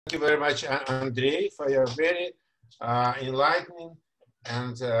Thank you very much, Andrei, for your very enlightening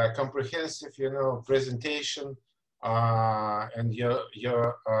and comprehensive, presentation and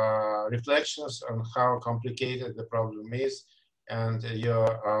your reflections on how complicated the problem is, and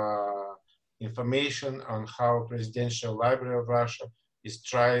your information on how Presidential Library of Russia is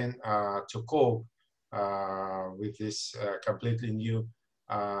trying to cope with this completely new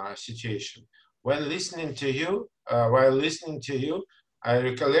situation. While listening to you, I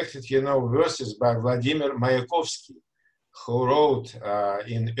recollected, verses by Vladimir Mayakovsky, who wrote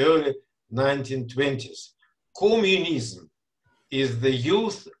in early 1920s, "Communism is the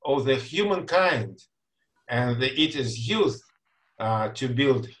youth of the humankind, and it is youth to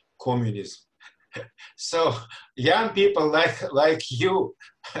build communism." So young people like you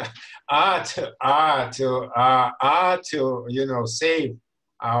are to save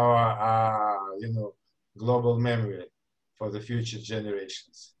our global memory for the future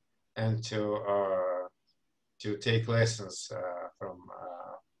generations, and to take lessons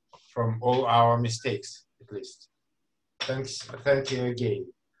from all our mistakes, at least. Thank you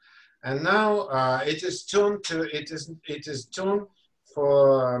again. And now it is turn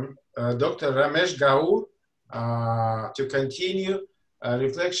for Dr. Ramesh Gaur to continue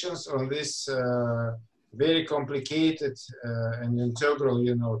reflections on this very complicated and integral,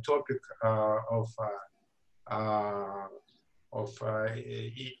 topic of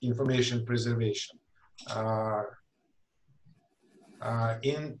information preservation.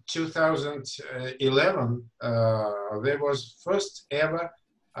 In 2011, there was first ever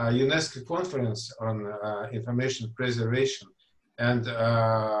UNESCO conference on information preservation, and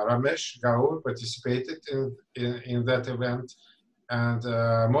Ramesh Gaur participated in that event, and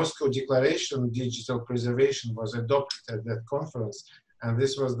Moscow Declaration on Digital Preservation was adopted at that conference, and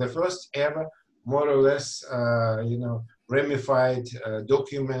this was the first ever more or less, ramified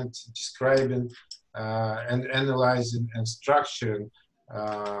document describing and analyzing and structuring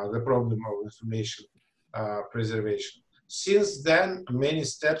the problem of information preservation. Since then, many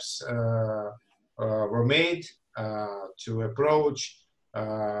steps were made to approach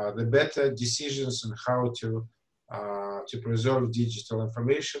the better decisions on how to preserve digital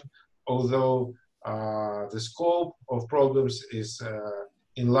information, although the scope of problems is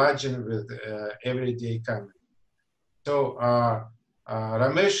enlarging with every day coming. So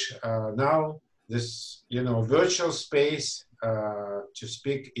Ramesh, now this virtual space to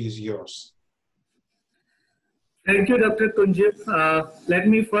speak is yours. Thank you, Dr. Kunjev. Let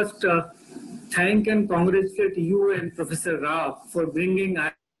me first thank and congratulate you and Professor Rao for bringing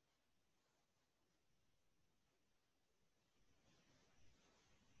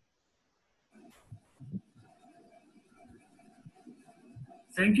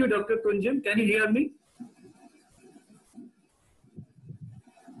Thank you, Dr. Kunjev. Can you hear me?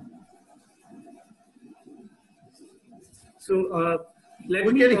 So let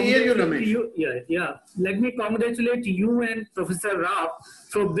me congratulate you. Yeah. Let me congratulate you and Professor Rao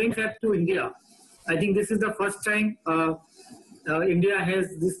for bringing that to India. I think this is the first time India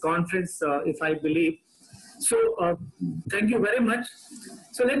has this conference, if I believe. So thank you very much.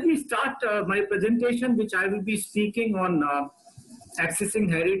 So let me start my presentation, which I will be speaking on accessing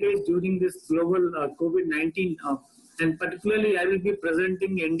heritage during this global COVID-19, and particularly I will be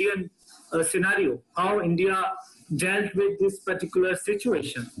presenting Indian scenario, how India dealt with this particular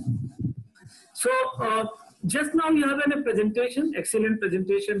situation. So just now you have a presentation, excellent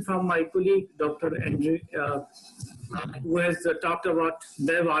presentation from my colleague, Dr. Indira, who has talked about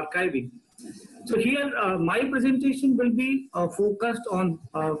web archiving. So here my presentation will be focused on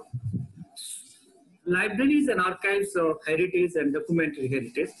libraries and archives of heritage and documentary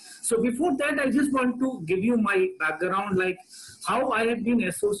heritage. So before that, I just want to give you my background, like how I have been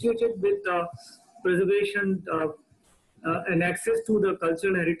associated with preservation and access to the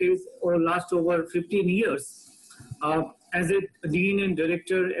cultural heritage over 15 years as a dean and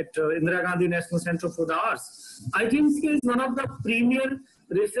director at Indira-IAC-UNESCO Center for the Arts. IAC-UNESCO is one of the premier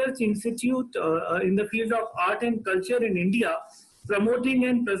research institute in the field of art and culture in India, promoting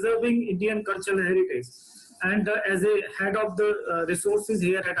and preserving Indian cultural heritage. And as a head of the resources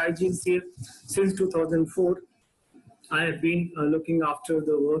here at IAC-UNESCO since 2004, I have been looking after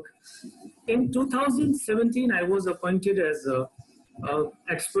the work. In 2017, I was appointed as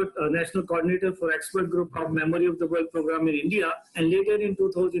National Coordinator for Expert Group of Memory of the World Program in India. And later in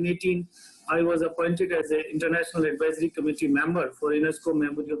 2018, I was appointed as an International Advisory Committee member for UNESCO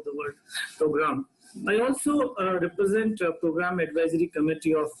Memory of the World Program. I also represent a program advisory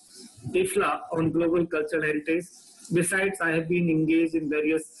committee of IFLA on global cultural heritage. Besides, I have been engaged in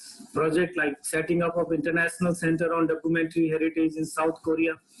various projects like setting up of International Center on Documentary Heritage in South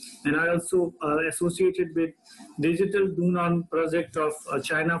Korea. And I also associated with Digital Dunan project of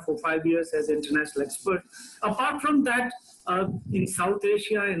China for 5 years as international expert. Apart from that, in South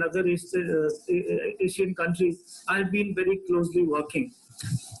Asia and other Asian countries, I've been very closely working.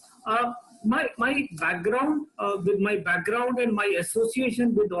 My background, with my background and my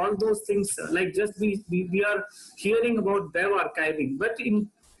association with all those things, like just we are hearing about web archiving, but in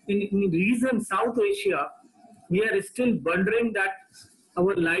recent South Asia, we are still wondering that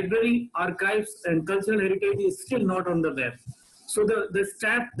our library, archives, and cultural heritage is still not on the web. So the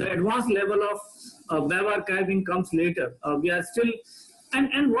advanced level of web archiving comes later. We are still,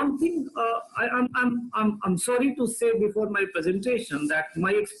 and one thing I'm sorry to say before my presentation that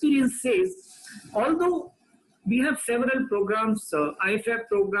my experience says, although we have several programs, IFAC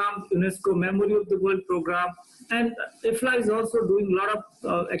program, UNESCO Memory of the World program, and IFLA is also doing a lot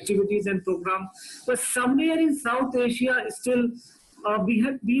of activities and programs, but somewhere in South Asia still we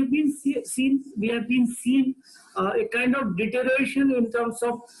have been seeing a kind of deterioration in terms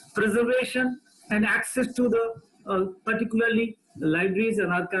of preservation and access to the particularly libraries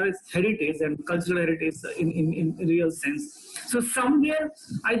and archives heritage and cultural heritage in real sense. So somewhere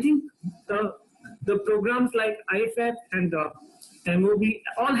I think the programs like IFAC and MOB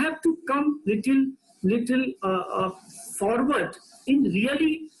all have to come little forward in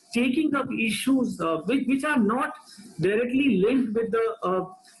really taking up issues which are not directly linked with the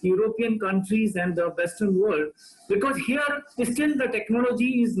European countries and the Western world, because here still the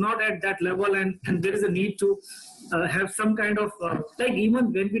technology is not at that level, and there is a need to have some kind of, like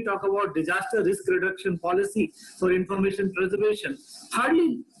even when we talk about disaster risk reduction policy for information preservation,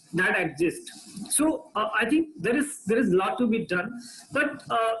 hardly that exists. So I think there is a lot to be done, but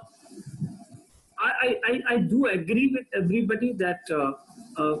I do agree with everybody that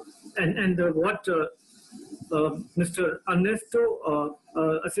what Mr. Ernesto,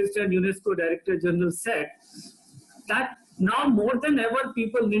 Assistant UNESCO Director General said, that now more than ever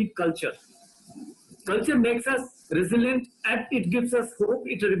people need culture. Culture makes us resilient and it gives us hope.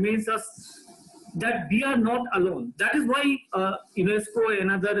 It reminds us that we are not alone. That is why UNESCO and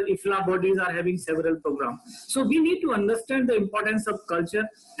other IFLA bodies are having several programs. So we need to understand the importance of culture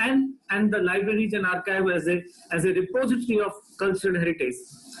and the libraries and archive as a repository of cultural heritage.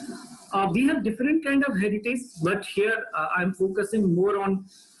 We have different kind of heritage, but here I'm focusing more on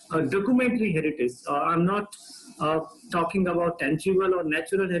documentary heritage. I'm not talking about tangible or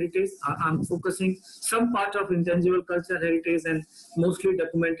natural heritage. I'm focusing some part of intangible cultural heritage and mostly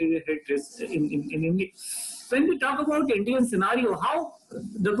documentary heritage in India. When we talk about Indian scenario, how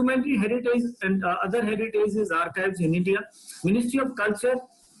documentary heritage and other heritages archives in India, Ministry of Culture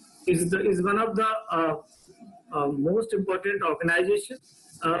is one of the most important organizations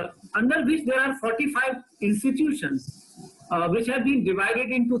under which there are 45 institutions which have been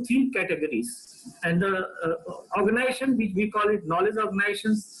divided into 3 categories. And the organization, which we call it knowledge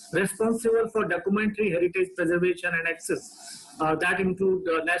organizations, responsible for documentary heritage preservation and access. That include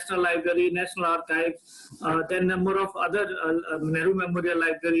National Library, National Archives, then number of other Nehru Memorial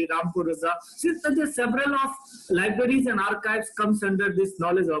Library, Rampur Raza. Since there are several of libraries and archives comes under this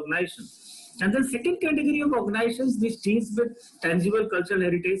knowledge organization. And then second category of organizations which deals with tangible cultural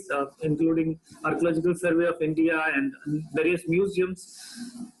heritage, including Archaeological Survey of India and various museums.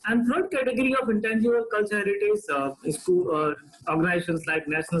 And third category of intangible cultural heritage is organizations like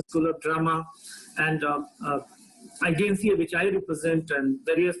National School of Drama and IAC, which I represent, and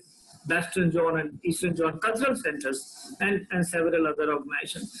various Western Zone and Eastern Zone cultural centers and several other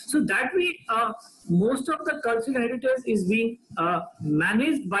organizations. So that way, most of the cultural heritage is being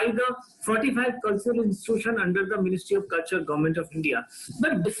managed by the 45 cultural institutions under the Ministry of Culture, Government of India.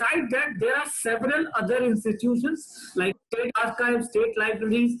 But beside that, there are several other institutions like state archives, state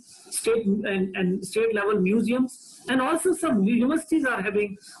libraries, state and state level museums. And also some universities are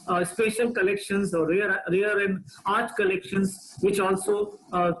having special collections or rare and art collections, which also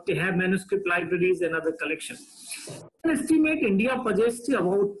they have manuscript libraries and other collections. I estimate India possesses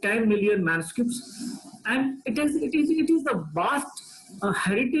about 10 million manuscripts, and it is a vast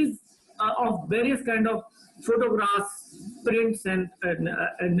heritage of various kind of photographs, prints, and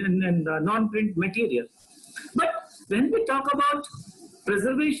non-print material. But when we talk about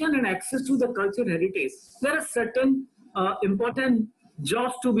preservation and access to the cultural heritage, there are certain important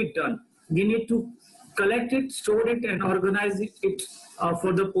jobs to be done. We need to collect it, store it, and organize it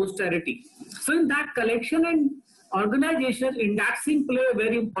for the posterity. So in that collection and organization, indexing play a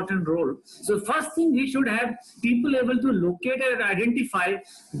very important role. So first thing, we should have people able to locate and identify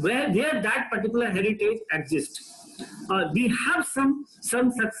where that particular heritage exists. We have some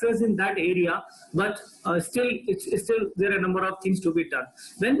success in that area, but still there are a number of things to be done.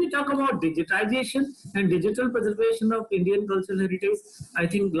 When we talk about digitization and digital preservation of Indian cultural heritage, I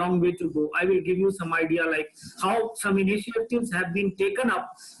think long way to go. I will give you some idea like how some initiatives have been taken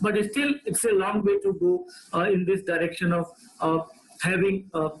up, but still it's a long way to go in this direction of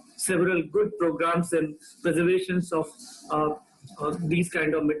having several good programs and preservations of these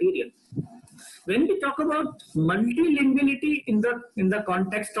kind of material. When we talk about multilinguality in the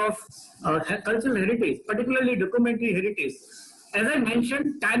context of cultural heritage, particularly documentary heritage, as I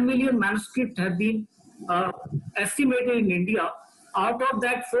mentioned, 10 million manuscripts have been estimated in India. Out of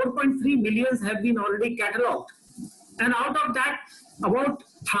that, 4.3 millions have been already catalogued. And out of that, about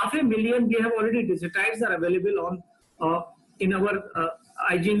 500,000 we have already digitized, are available on in our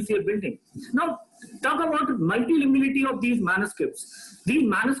IGNCA building. Now, talk about multilinguality of these manuscripts. These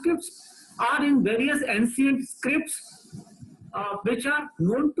manuscripts are in various ancient scripts which are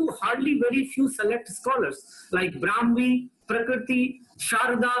known to hardly very few select scholars like Brahmi, Prakriti,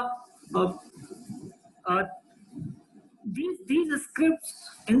 Sharda. These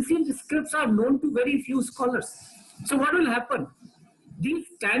scripts, ancient scripts, are known to very few scholars. So what will happen? These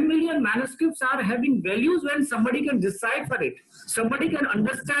 10 million manuscripts are having values when somebody can decipher it, somebody can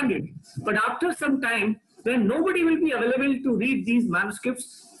understand it. But after some time, when nobody will be available to read these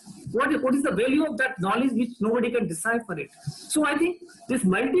manuscripts, what is the value of that knowledge which nobody can decipher it? So I think this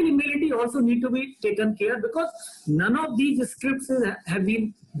multilinguality also need to be taken care, because none of these scripts have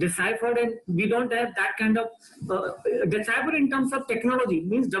been deciphered, and we don't have that kind of decipher in terms of technology,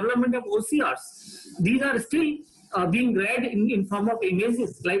 means development of OCRs. These are still being read in form of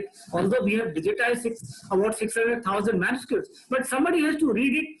images. Like, although we have digitized about 600,000 manuscripts, but somebody has to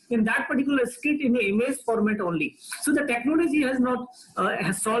read it in that particular script in the image format only. So the technology has not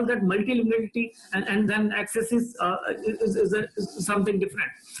has solved that multilinguality, and then access is something different.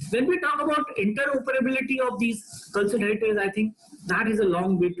 When we talk about interoperability of these cultural heritage, I think that is a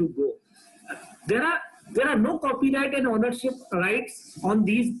long way to go. There are no copyright and ownership rights on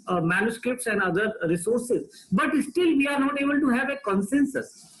these manuscripts and other resources, but still we are not able to have a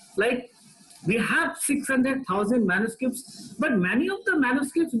consensus. Like, we have 600,000 manuscripts, but many of the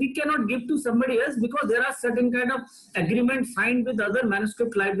manuscripts we cannot give to somebody else because there are certain kind of agreements signed with other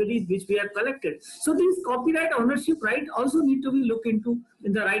manuscript libraries which we have collected. So these copyright ownership rights also need to be looked into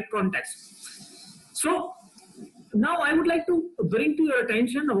in the right context. So now I would like to bring to your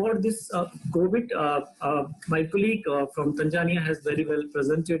attention about this COVID. My colleague from Tanzania has very well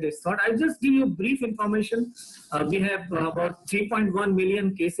presented his thought. I'll just give you brief information. We have about 3.1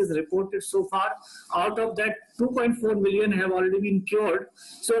 million cases reported so far. Out of that, 2.4 million have already been cured.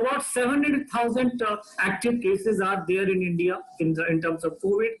 So about 700,000 active cases are there in India in terms of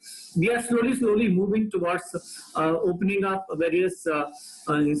COVID. We are slowly moving towards opening up various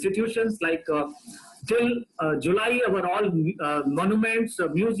institutions like till July, our all monuments,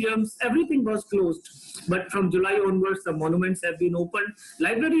 museums, everything was closed. But from July onwards, the monuments have been opened.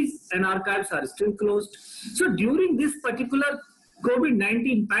 Libraries and archives are still closed. So during this particular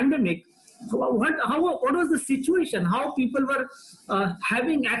COVID-19 pandemic, what was the situation? How people were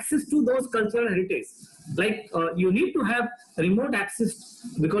having access to those cultural heritage? Like, you need to have remote access,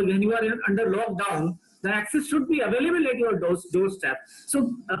 because when you are under lockdown, the access should be available at your doorstep.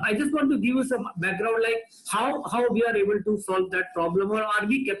 So I just want to give you some background, like how we are able to solve that problem, or are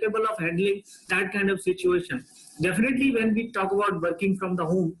we capable of handling that kind of situation? Definitely, when we talk about working from the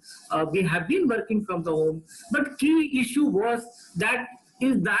home, we have been working from the home, but key issue was that,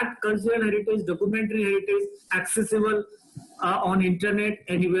 is that cultural heritage, documentary heritage accessible on internet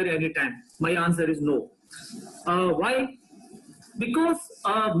anywhere, anytime? My answer is no. Why? Because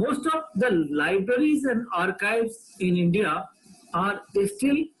most of the libraries and archives in India are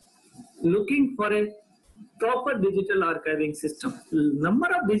still looking for a proper digital archiving system. Number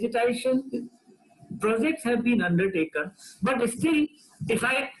of digitization projects have been undertaken, but still,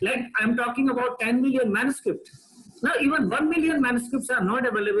 I'm talking about 10 million manuscripts. Now, even 1 million manuscripts are not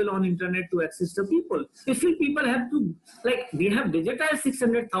available on internet to access the people. Still, people have to, like, we have digitized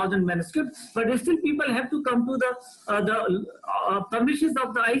 600,000 manuscripts, but still people have to come to the permissions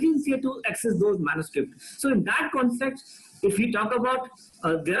of the IGNCA to access those manuscripts. So in that context, if we talk about,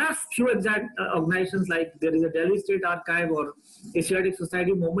 there are few organizations, like there is a Delhi State Archive or Asiatic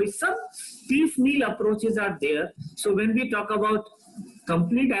Society Mumbai, some piecemeal approaches are there. So when we talk about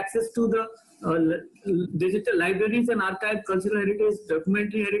complete access to the digital libraries and archive cultural heritage,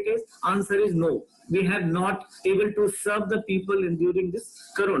 documentary heritage? Answer is no. We have not able to serve the people during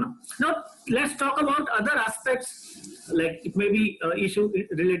this corona. Now, let's talk about other aspects, like it may be issue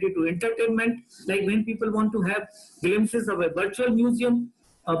related to entertainment, like when people want to have glimpses of a virtual museum,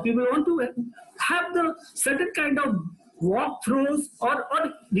 people want to have the certain kind of walkthroughs or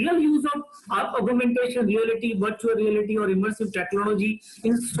real use of augmentation reality, virtual reality or immersive technology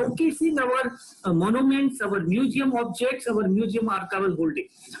in showcasing our monuments, our museum objects, our museum archival holding.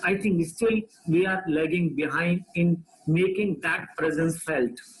 I think still we are lagging behind in making that presence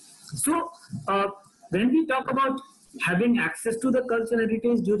felt. So when we talk about having access to the cultural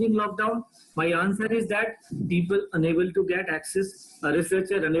heritage during lockdown, my answer is that people unable to get access, a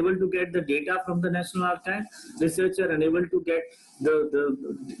researcher unable to get the data from the National Archive, researcher unable to get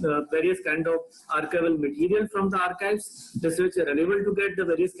the various kind of archival material from the archives, researcher unable to get the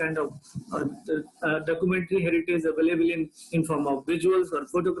various kind of documentary heritage available in form of visuals or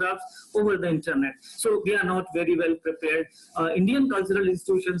photographs over the internet. So we are not very well prepared. Indian cultural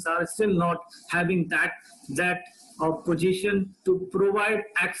institutions are still not having that position to provide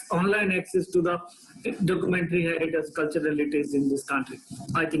online access to the documentary heritage, cultural heritage in this country.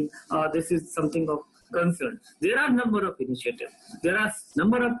 I think this is something of concern. There are number of initiatives. There are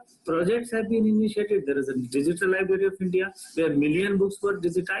number of projects have been initiated. There is a Digital Library of India where million books were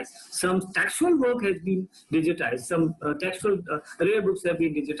digitized. Some textual work has been digitized. Some textual rare books have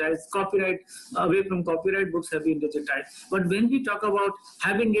been digitized. Copyright, away from copyright books have been digitized. But when we talk about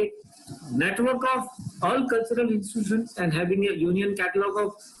having a network of all cultural institutions and having a union catalog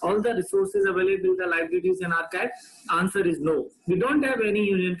of all the resources available in the libraries and archives, answer is no. We don't have any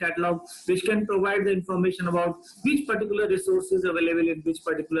union catalog which can provide the information about which particular resources available in which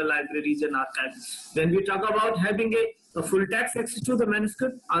particular libraries and archives. When we talk about having a full text access to the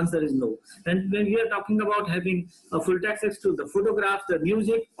manuscript, answer is no. And when we are talking about having a full text access to the photographs, the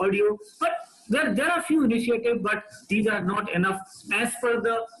music, audio, but there are few initiatives, but these are not enough as per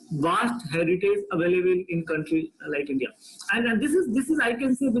the vast heritage available in country like India. And this is I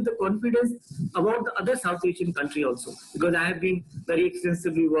can say with the confidence about the other South Asian country also, because I have been very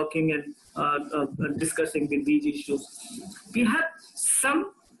extensively working and discussing with these issues. We have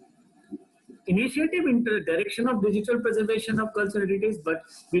some initiative in the direction of digital preservation of cultural heritage, but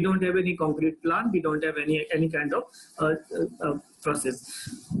we don't have any concrete plan. We don't have any kind of process.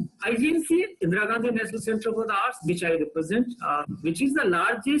 IAC, Indira Gandhi National Center for the Arts, which I represent, which is the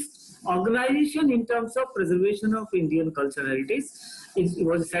largest organization in terms of preservation of Indian cultural heritage. It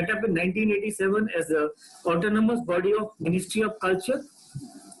was set up in 1987 as an autonomous body of Ministry of Culture.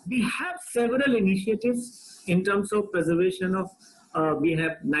 We have several initiatives in terms of preservation of we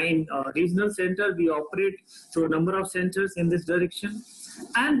have 9 regional centers. We operate through a number of centers in this direction.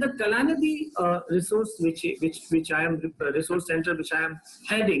 And the KalaNidhi resource, which I am resource center, which I am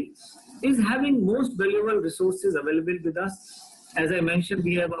heading, is having most valuable resources available with us. As I mentioned,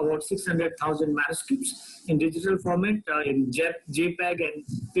 we have about 600,000 manuscripts in digital format, in JPEG and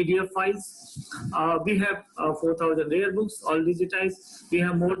PDF files. We have 4,000 rare books, all digitized. We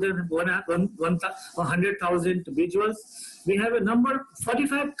have more than 100,000 visuals. We have a number,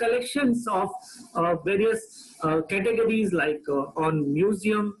 45 collections of various categories like on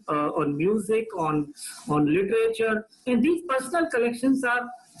museum, on music, on literature. And these personal collections are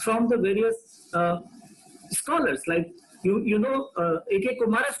from the various scholars, like you know A.K.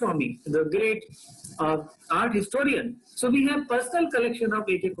 Kumaraswamy, the great art historian. So we have personal collection of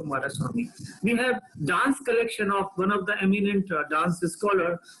A.K. Kumaraswamy. We have dance collection of one of the eminent dance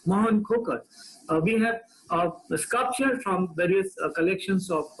scholar, Mohan Khokar. We have sculpture from various collections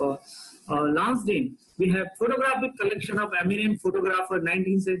of Lansdane. We have photographic collection of eminent photographer,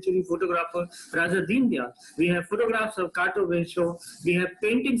 19th century photographer Raja Dindya. We have photographs of Cato Venshaw. We have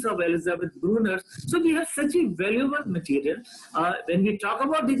paintings of Elizabeth Brunner. So we have such a valuable material. When we talk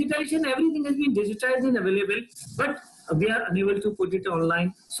about digitization, everything has been digitized and available, but we are unable to put it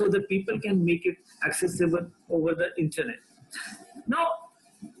online so that people can make it accessible over the internet. Now,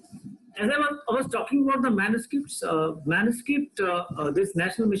 as I was talking about the manuscripts, this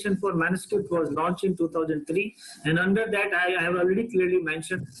National Mission for Manuscript was launched in 2003, and under that I have already clearly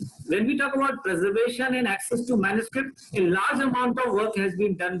mentioned, when we talk about preservation and access to manuscript, a large amount of work has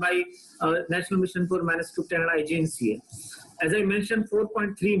been done by National Mission for Manuscript and IAC-UNESCO. As I mentioned,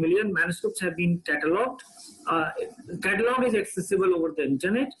 4.3 million manuscripts have been catalogued. Catalog is accessible over the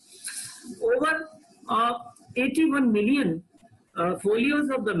internet. Over 81 million folios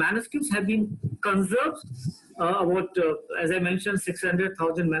of the manuscripts have been conserved. As I mentioned,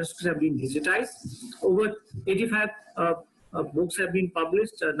 600,000 manuscripts have been digitized. Over 85 books have been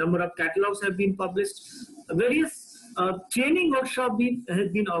published, a number of catalogs have been published, various training workshop has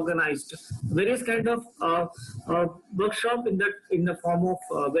been organized, various kind of workshop in the form of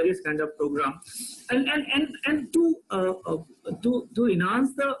various kind of program, and to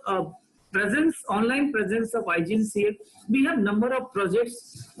enhance the online presence of IGNCF, we have number of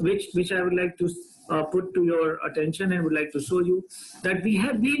projects which I would like to put to your attention and would like to show you that we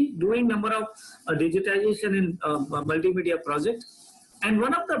have been doing number of digitization in multimedia project. And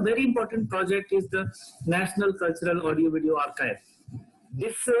one of the very important project is the National Cultural Audio Video Archive.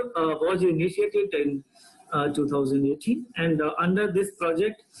 This was initiated in 2018, and under this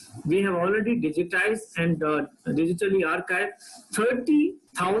project, we have already digitized and digitally archived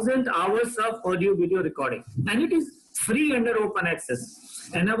 30,000 hours of audio video recording, and it is free under open access.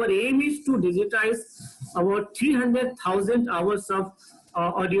 And our aim is to digitize about 300,000 hours of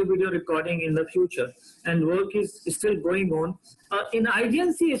audio video recording in the future, and work is still going on. In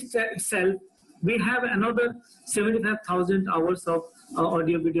IGNC itself, we have another 75,000 hours of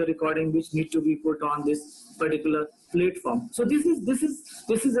audio video recording which need to be put on this particular platform. So this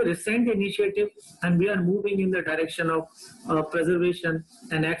is a recent initiative, and we are moving in the direction of preservation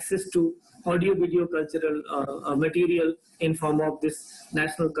and access to audio video cultural material in form of this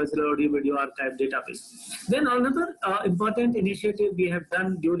National Cultural Audio Video Archive database. Then another important initiative we have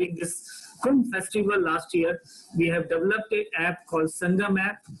done during this Kumbh festival last year, we have developed an app called Sangam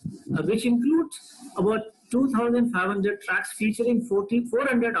app, which includes about 2,500 tracks featuring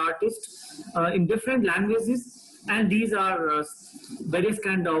 400 artists in different languages. And these are various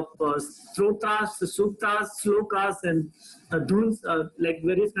kind of strotas, suktas, slokas, and dhuns, like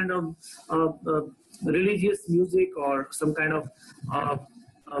various kind of religious music or some kind of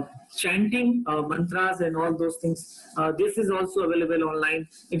chanting, mantras, and all those things. This is also available online.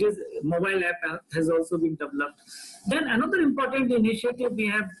 It is mobile app has also been developed. Then another important initiative we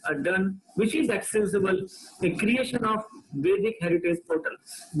have done, which is accessible, the creation of Vedic Heritage Portal.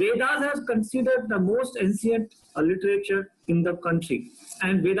 Vedas are considered the most ancient literature in the country,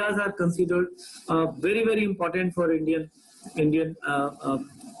 and Vedas are considered very, very important for India, and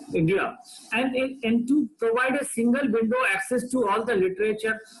to provide a single window access to all the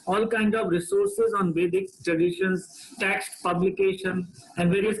literature, all kind of resources on Vedic traditions, text, publication,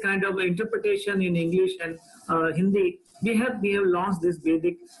 and various kind of interpretation in English and Hindi. We have launched this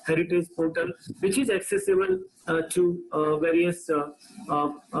Vedic Heritage Portal, which is accessible to various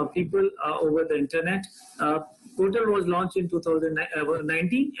people over the internet. Portal was launched in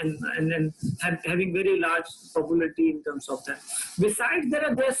 2019 and having very large popularity in terms of that. Besides, there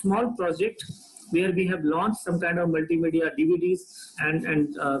are small projects where we have launched some kind of multimedia DVDs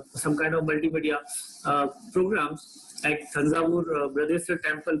and some kind of multimedia programs. Like Thanjavur Bradeswar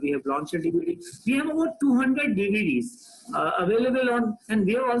Temple, we have launched a DVD. We have about 200 DVDs available on, and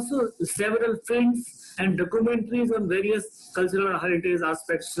we have also several films and documentaries on various cultural heritage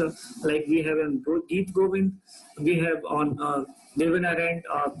aspects, like we have on Geet Govind, we have on Devanarayana,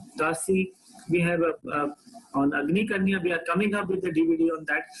 Dasi, we have on Agni Kanya. We are coming up with the DVD on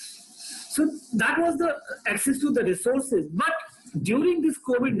that. So that was the access to the resources. But during this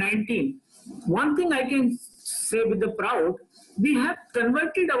COVID-19, one thing I can say with the proud, we have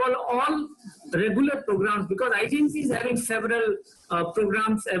converted our all regular programs, because IGNC is having several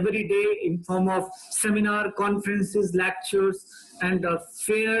programs every day in form of seminar, conferences, lectures, and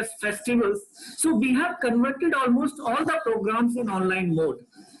fairs, festivals. So we have converted almost all the programs in online mode.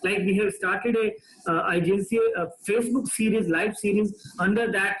 Like we have started a IGNC Facebook series, live series.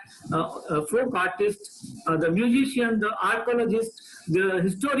 Under that, folk artist, the musician, the archaeologist,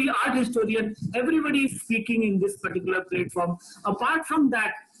 the art historian, everybody is speaking in this particular platform. Apart from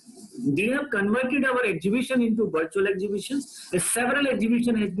that, we have converted our exhibition into virtual exhibitions. Several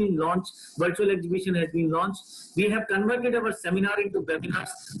exhibition has been launched, virtual exhibition has been launched. We have converted our seminar into webinars.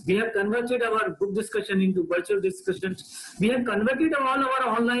 We have converted our book discussion into virtual discussions. We have converted all our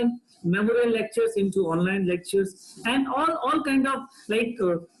online memorial lectures into online lectures, and all kind of like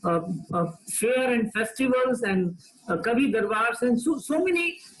fair and festivals and Kavi Darbars, and so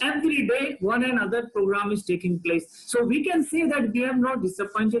many every day one and other program is taking place. So we can say that we have not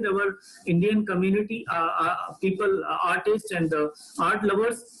disappointed our Indian community, people, artists and art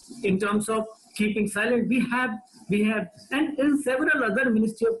lovers in terms of keeping silent. We have, and in several other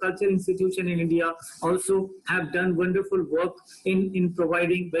Ministry of Culture institutions in India also have done wonderful work in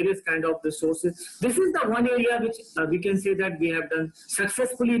providing various kind of resources. This is the one area which we can say that we have done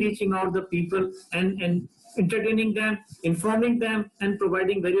successfully, reaching out the people and entertaining them, informing them, and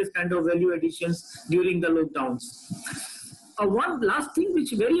providing various kind of value additions during the lockdowns. one last thing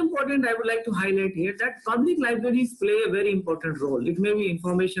which is very important I would like to highlight here, that public libraries play a very important role. It may be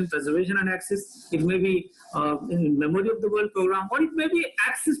information preservation and access, it may be in Memory of the World program, or it may be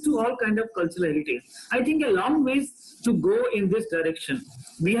access to all kind of cultural heritage. I think a long ways to go in this direction.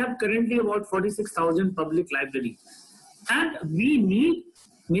 We have currently about 46,000 public libraries, and we need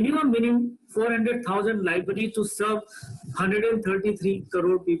minimum 400,000 libraries to serve 133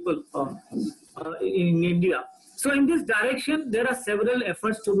 crore people in India. So in this direction, there are several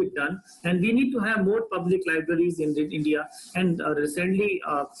efforts to be done, and we need to have more public libraries in India. And recently,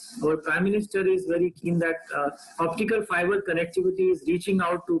 our Prime Minister is very keen that optical fiber connectivity is reaching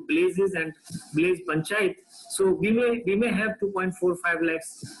out to Blazes and Blaze Panchayat. So we may have 2.45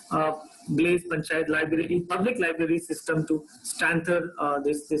 lakhs Blaze Panchayat library, public library system to strengthen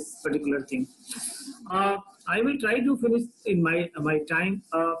this particular thing. I will try to finish in my time.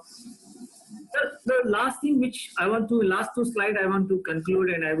 The last thing which I want to, last two slides I want to conclude,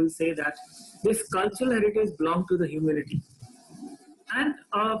 and I will say that this cultural heritage belongs to the humanity. And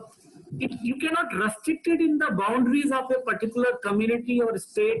you cannot restrict it in the boundaries of a particular community or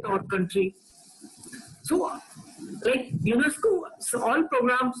state or country. So, like UNESCO, so all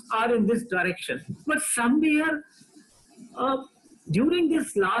programs are in this direction. But somewhere during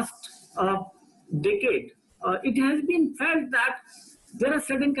this last decade, it has been felt that there are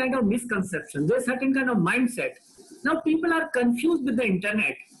certain kind of misconceptions, there's certain kind of mindset. Now people are confused with the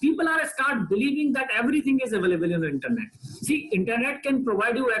internet. People are start believing that everything is available on the internet. See, internet can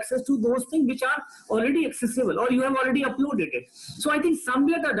provide you access to those things which are already accessible, or you have already uploaded it. So I think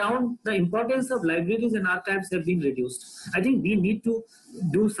somewhere the importance of libraries and archives have been reduced. I think we need to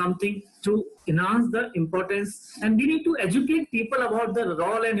do something to enhance the importance, and we need to educate people about the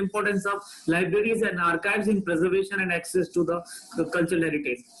role and importance of libraries and archives in preservation and access to the cultural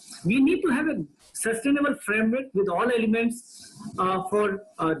heritage. We need to have a sustainable framework with all elements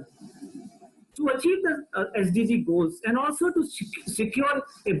to achieve the SDG goals, and also to secure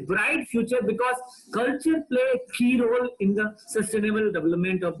a bright future, because culture play a key role in the sustainable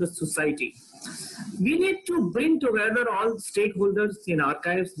development of the society. We need to bring together all stakeholders in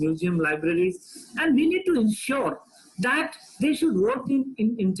archives, museum, libraries, and we need to ensure that they should work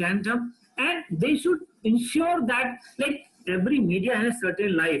in tandem, and they should ensure that, like, every media has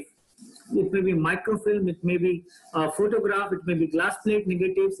certain life. It may be microfilm, it may be photograph, it may be glass plate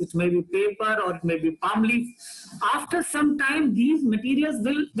negatives, it may be paper, or it may be palm leaf. After some time, these materials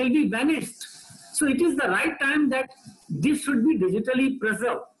will be vanished. So it is the right time that this should be digitally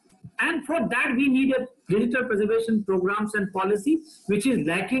preserved. And for that, we need a digital preservation programs and policy, which is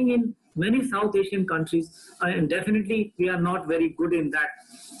lacking in many South Asian countries. And definitely, we are not very good in that.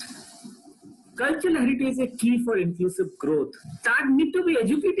 Cultural heritage is a key for inclusive growth. That need to be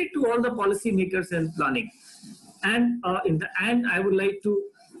educated to all the policymakers and planning. And in the end, I would like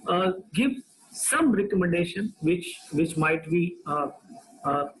to give some recommendation which might be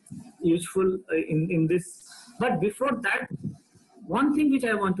useful in this. But before that, one thing which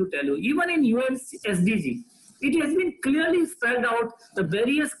I want to tell you, even in UN SDG, it has been clearly spelled out the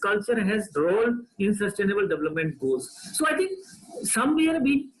various culture has role in sustainable development goals. So I think somewhere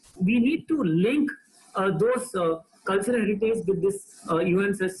we need to link those cultural heritage with this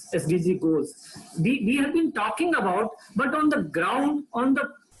UN SDG goals. We have been talking about, but on the ground, on the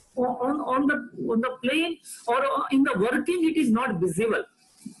plane, or in the working, it is not visible.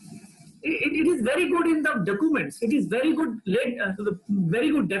 It is very good in the documents. It is very good, very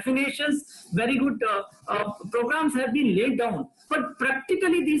good definitions, very good programs have been laid down. But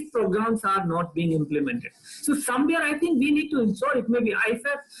practically, these programs are not being implemented. So somewhere, I think we need to ensure, it may be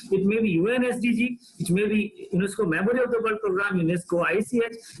IFAP, it may be UN SDG, it may be UNESCO Memory of the World program, UNESCO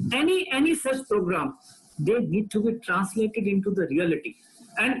ICH, any such program, they need to be translated into the reality.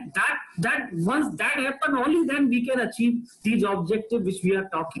 And that once that happens, only then we can achieve these objectives which we are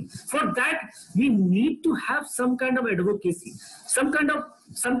talking. For that, we need to have some kind of advocacy, some kind of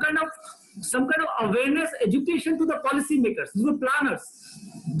awareness, education to the policymakers, to the planners.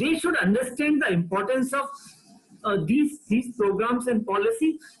 They should understand the importance of these programs and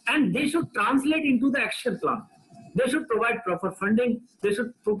policy, and they should translate into the action plan. They should provide proper funding. They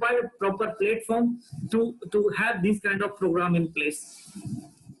should provide a proper platform to have this kind of program in place.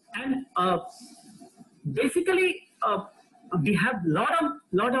 And basically, we have lot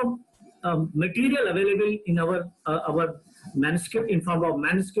of material available in our manuscript, in form of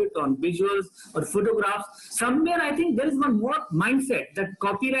manuscript, on visuals or photographs. Somewhere I think there is one more mindset that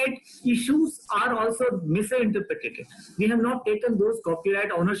copyright issues are also misinterpreted. We have not taken those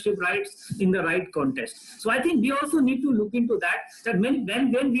copyright ownership rights in the right context. So I think we also need to look into that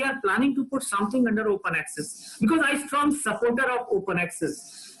when we are planning to put something under open access, because I am a strong supporter of open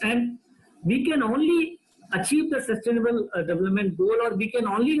access, and we can only achieve the sustainable development goal, or we can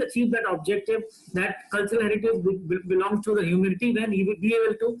only achieve that objective that cultural heritage belongs to the humanity when we will be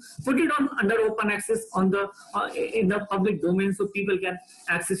able to put it on under open access on the in the public domain, so people can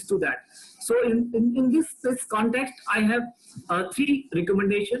access to that. So in this context, I have 3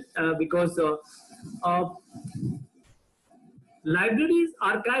 recommendations because libraries,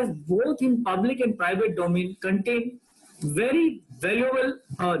 archives, both in public and private domain, contain very valuable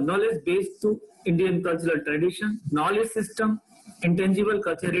knowledge based to Indian cultural tradition, knowledge system, intangible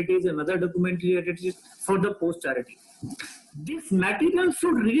cultural heritage, and other documentary heritage for the posterity. This material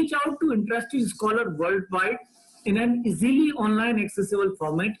should reach out to interested scholars worldwide in an easily online accessible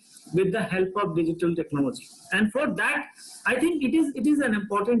format with the help of digital technology. And for that, I think it is an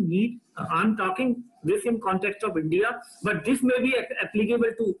important need. I'm talking this in context of India, but this may be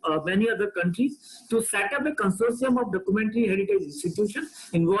applicable to many other countries, to set up a consortium of documentary heritage institutions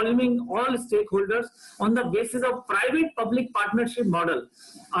involving all stakeholders on the basis of private-public partnership model,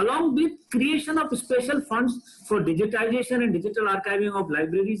 along with creation of special funds for digitization and digital archiving of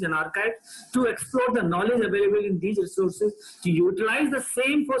libraries and archives to explore the knowledge available in these resources, to utilize the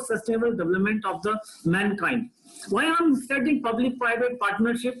same for sustainable development of the mankind. Why I'm studying public-private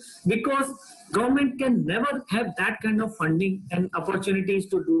partnership? Because government can never have that kind of funding and opportunities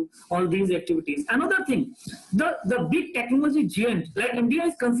to do all these activities. Another thing, the big technology giant, like India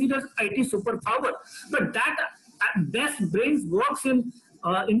is considered IT superpower, but that best brains works in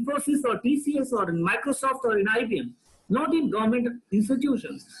Infosys or TCS or in Microsoft or in IBM, not in government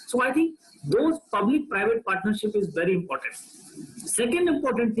institutions. So I think those public-private partnership is very important. Second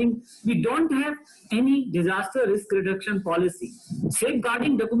important thing, we don't have any disaster risk reduction policy.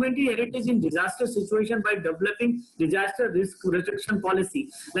 Safeguarding documentary heritage in disaster situation by developing disaster risk reduction policy.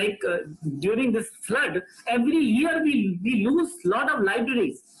 Like during this flood, every year we lose a lot of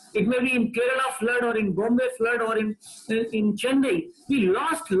libraries. It may be in Kerala flood or in Bombay flood or in Chennai. We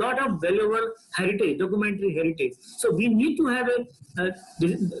lost a lot of valuable heritage, documentary heritage. So we need to have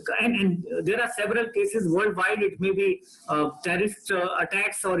and there are several cases worldwide. It may be terrorist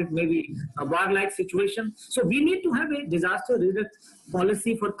attacks or it may be a war-like situation. So we need to have a disaster risk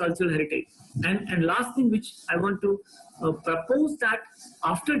policy for cultural heritage. And last thing which I want to propose, that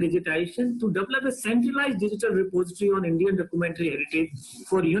after digitization, to develop a centralized digital repository on Indian documentary heritage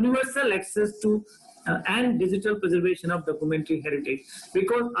for universal access to and digital preservation of documentary heritage.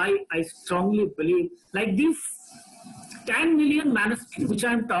 Because I strongly believe, like these 10 million manuscripts which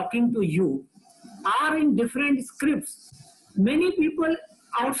I am talking to you are in different scripts. Many people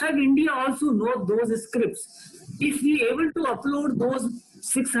outside India also know those scripts. If we are able to upload those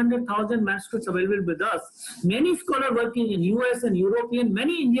 600,000 manuscripts available with us, many scholars working in US and European,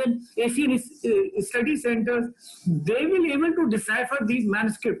 many Indian Asian study centers, they will be able to decipher these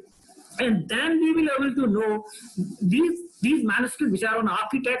manuscripts. And then we will be able to know these manuscripts which are on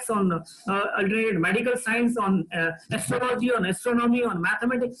architects, on alternative medical science, on astrology, on astronomy, on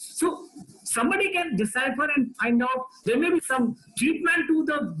mathematics. So somebody can decipher and find out there may be some treatment to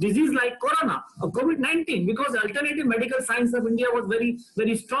the disease like corona or COVID-19, because alternative medical science of India was very,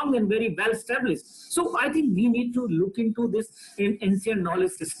 very strong and very well established. So I think we need to look into this in ancient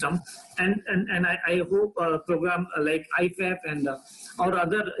knowledge system. And I hope a program like IFAP and or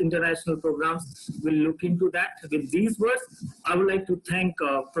other international programs will look into that. With these words, I would like to thank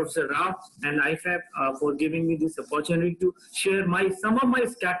Professor Rao and IFAP for giving me this opportunity to share some of my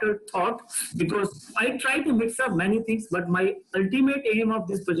scattered thought, because I try to mix up many things, but my ultimate aim of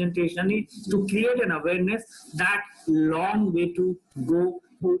this presentation is to create an awareness that long way to go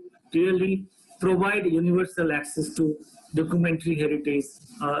to really provide universal access to documentary heritage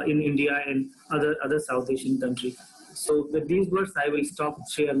in India and other South Asian countries. So with these words, I will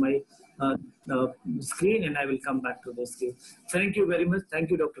share my screen, and I will come back to the screen. Thank you very much.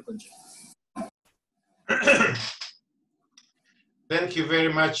 Thank you, Dr. Kunja. Thank you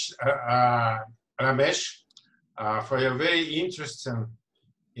very much, Ramesh, for your very interesting,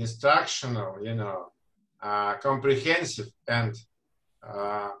 instructional, comprehensive, and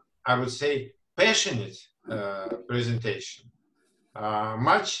I would say passionate presentation.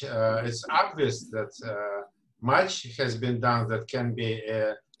 It's obvious that much has been done that can be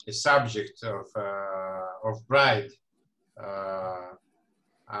a subject of pride.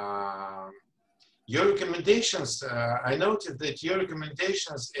 your recommendations, I noted that your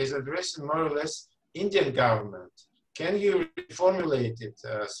recommendations is addressing more or less Indian government. Can you reformulate it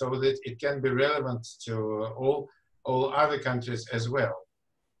so that it can be relevant to all other countries as well?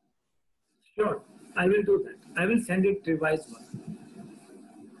 Sure, I will do that. I will send it revised one.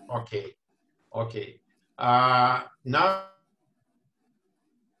 Okay, okay. Now,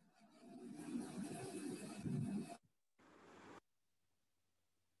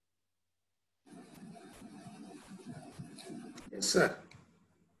 yes, sir.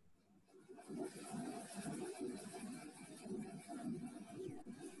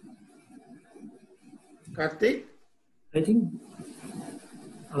 Karthik? I think.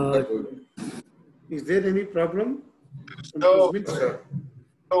 Is there any problem?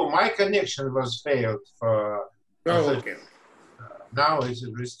 so my connection was failed for. Okay. Now it is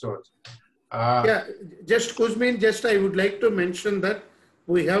restored. Yeah, just Kuzmin, I would like to mention that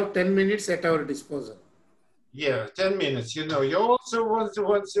we have 10 minutes at our disposal. Yeah, 10 minutes. You know, you also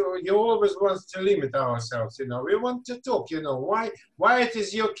you always want to limit ourselves. You know, we want to talk. You know, why it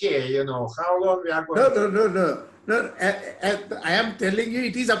is okay. You know, how long we are going. No. I am telling you,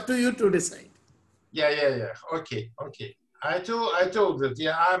 it is up to you to decide. Yeah. Okay. I told that.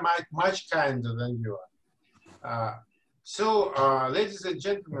 Yeah, I'm much kinder than you are. So, ladies and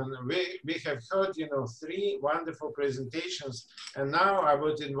gentlemen, we have heard, you know, 3 wonderful presentations, and now I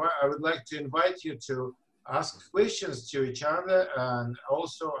would like to invite you to ask questions to each other, and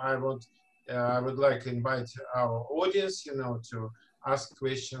also I would like to invite our audience, you know, to ask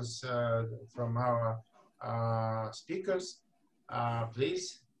questions from our speakers,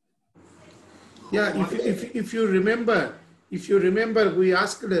 please. Yeah, if you remember, we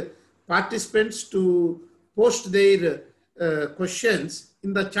asked participants to post their questions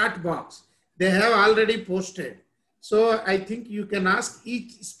in the chat box. They have already posted. So I think you can ask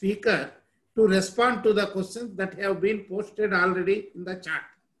each speaker to respond to the questions that have been posted already in the chat.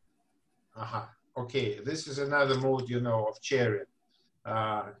 Okay, this is another mode, you know, of sharing.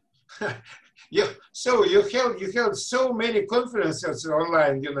 So you held so many conferences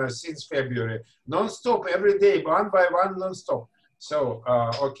online, you know, since February, non-stop, every day, one by one, non-stop. So,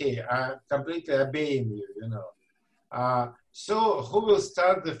 okay, I'm completely obeying you, you know. So who will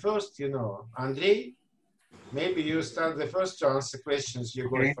start the first, you know? Andrei, maybe you start the first to answer questions you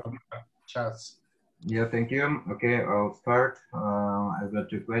got from chats. Yeah, thank you. Okay, I'll start. I've got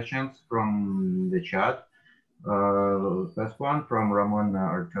 2 questions from the chat. First one from Ramon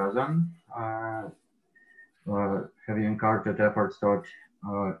Artazan. Have you encountered efforts toward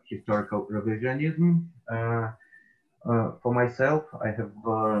historical revisionism? For myself, I have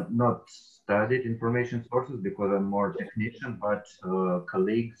not studied information sources because I'm more technician, but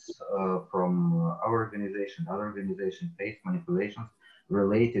colleagues from our organization, other organizations face manipulations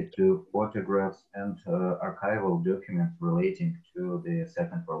related to photographs and archival documents relating to the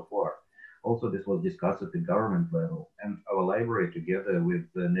Second World War. Also, this was discussed at the government level, and our library, together with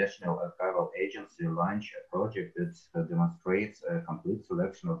the National Archival Agency, launched a project that demonstrates a complete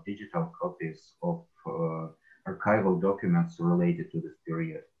selection of digital copies of archival documents related to this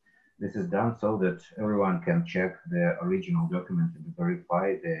period. This is done so that everyone can check the original document and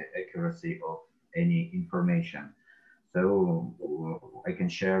verify the accuracy of any information. So I can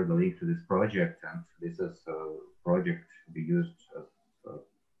share the link to this project, and this is a project to be used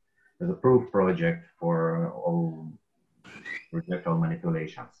as a proof project for all projectile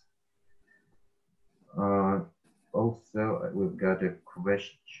manipulations. Also, we've got a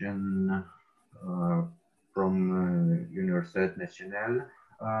question from Université Nationale.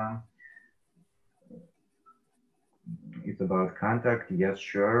 It's about contact. Yes,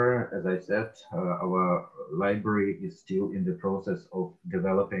 sure. As I said, our library is still in the process of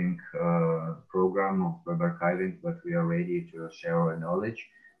developing a program of web archiving, but we are ready to share our knowledge.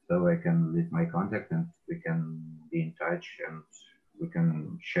 So I can leave my contact and we can be in touch and we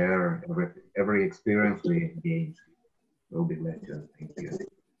can share every experience we gained. We'll be glad to. Thank you.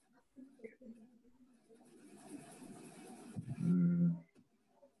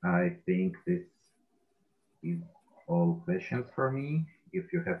 I think this is all questions for me.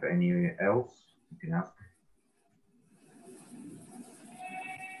 If you have any else, you can ask.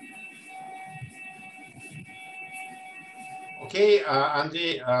 Okay,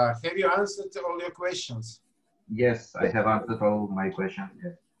 Andrei, have you answered all your questions? Yes, I have answered all my questions.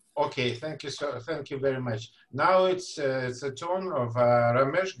 Yes. Okay, thank you, sir. Thank you very much. Now it's a turn of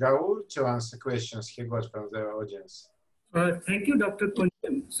Ramesh Gaur to answer questions he got from the audience. Thank you, Dr.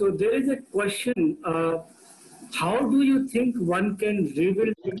 Kunjan. So there is a question. How do you think one can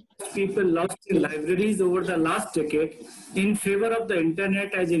rebuild of people lost in libraries over the last decade in favor of the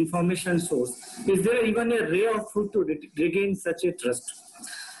internet as information source. Is there even a ray of hope to regain such a trust?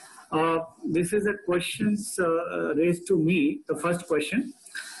 This is a question raised to me, the first question.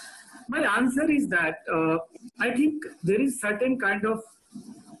 My answer is that I think there is certain kind of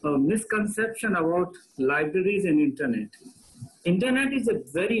misconception about libraries and internet. Internet is a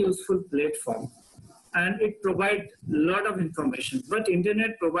very useful platform and it provides a lot of information, but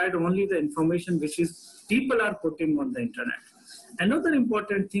internet provides only the information which is people are putting on the internet. Another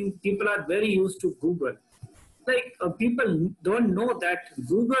important thing, people are very used to Google. Like people don't know that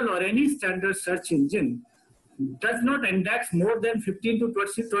Google or any standard search engine does not index more than 15 to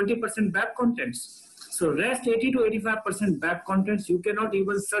 20% back contents. So rest 80 to 85% back contents, you cannot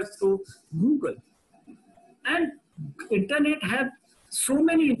even search through Google. And internet have so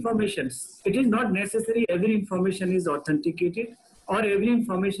many informations. It is not necessary every information is authenticated or every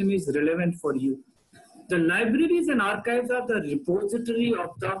information is relevant for you. The libraries and archives are the repository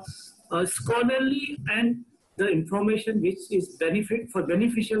of the scholarly and the information which is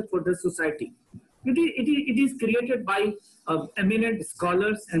beneficial for the society. It is created by eminent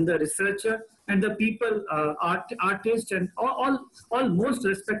scholars and the researcher and the people, artists and all most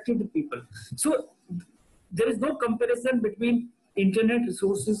respected people. So there is no comparison between internet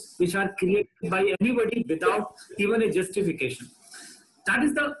resources which are created by anybody without even a justification. That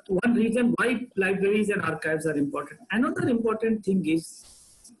is the one reason why libraries and archives are important. Another important thing is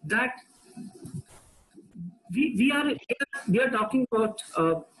that we are talking about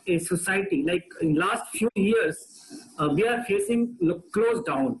a society, like in last few years, we are facing close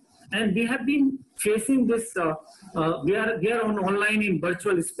down, and we have been facing this. We are on online in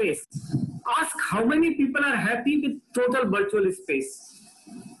virtual space. Ask how many people are happy with total virtual space.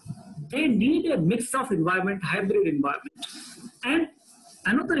 They need a mix of environment, hybrid environment, and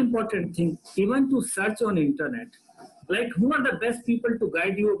another important thing, even to search on internet. Like, who are the best people to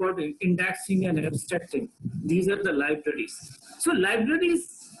guide you about indexing and abstracting? These are the libraries. So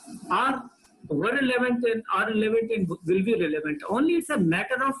libraries were relevant and are relevant and will be relevant. Only it's a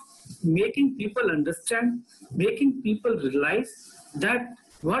matter of making people understand, making people realize that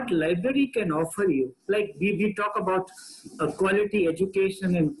what library can offer you. Like we talk about quality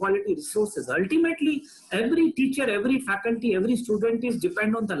education and quality resources. Ultimately, every teacher, every faculty, every student is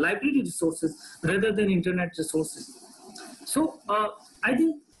dependent on the library resources rather than internet resources. So I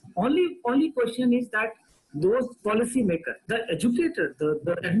think only question is that those policymakers, the educators,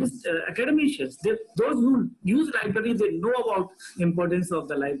 the academicians, those who use library, they know about importance of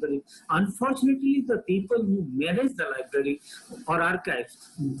the library. Unfortunately, the people who manage the library or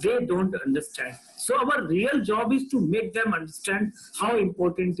archives, they don't understand. So our real job is to make them understand how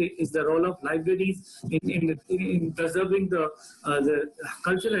important is the role of libraries in preserving the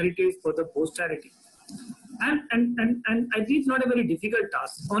cultural heritage for the posterity. And I think it's not a very difficult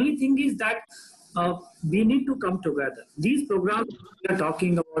task. Only thing is that we need to come together. These programs we are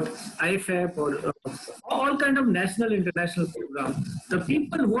talking about, IFAP or all kind of national, international programs. The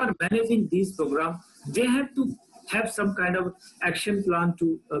people who are managing these programs, they have to have some kind of action plan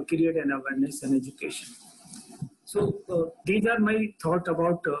to create an awareness and education. So these are my thoughts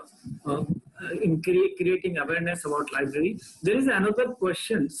about in creating awareness about library. There is another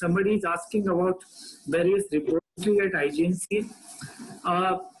question. Somebody is asking about various repository at IGNC.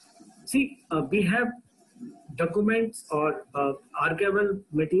 We have documents or archival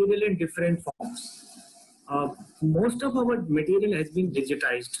material in different forms. Most of our material has been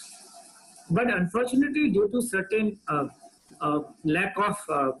digitized, but unfortunately, due to certain lack of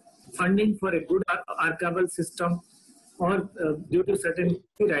funding for a good archival system, or due to certain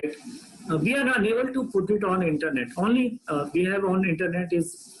copyright, we are unable to put it on internet. Only we have on internet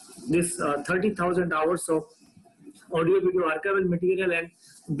is this 30,000 hours of audio video archival material and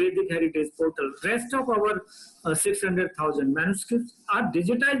Vedic Heritage Portal. Rest of our 600,000 manuscripts are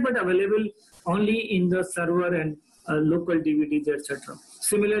digitized but available only in the server and local DVDs, etc.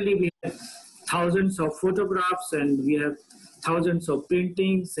 Similarly, we have thousands of photographs and we have thousands of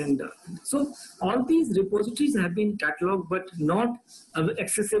paintings, and so all these repositories have been cataloged but not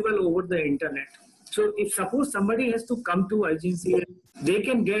accessible over the internet. So if suppose somebody has to come to IGNC, they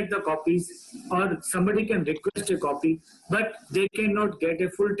can get the copies or somebody can request a copy, but they cannot get a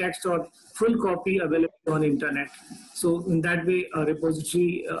full text or full copy available on internet. So in that way, a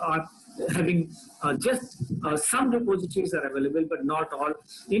repository are having just some repositories are available, but not all.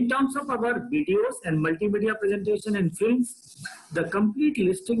 In terms of our videos and multimedia presentation and films, the complete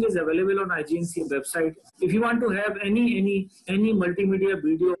listing is available on IGNC website. If you want to have any multimedia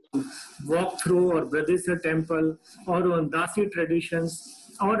video, walkthrough or Bradesar Temple or on Dasi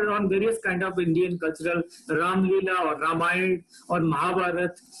traditions, or on various kind of Indian cultural Ram Leela or Ramayana or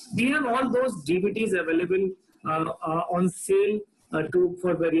Mahabharat. We have all those DVDs available on sale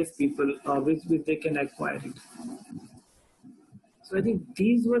for various people, which they can acquire it. So I think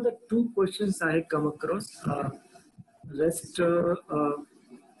these were the two questions I had come across. Rest, I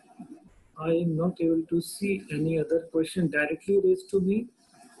am not able to see any other question directly raised to me.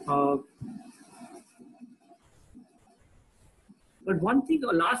 But one thing,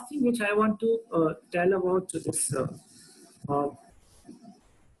 last thing which I want to tell about this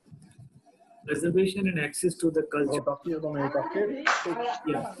reservation and access to the culture.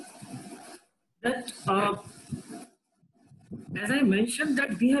 Yeah. That, as I mentioned,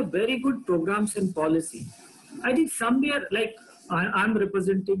 that we have very good programs and policy. I think somewhere, like I'm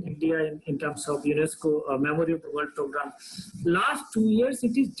representing India in terms of UNESCO Memory of the World program. Last 2 years,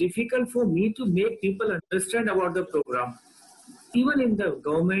 it is difficult for me to make people understand about the program. Even in the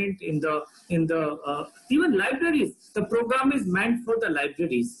government, even libraries, the program is meant for the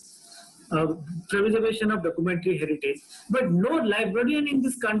libraries. Preservation of documentary heritage. But no librarian in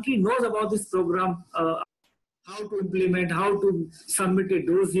this country knows about this program, how to implement, how to submit a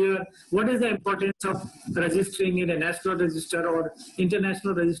dossier, what is the importance of registering in a national register or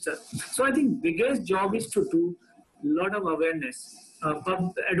international register. So I think biggest job is to do a lot of awareness,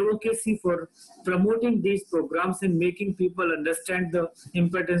 advocacy for promoting these programs and making people understand the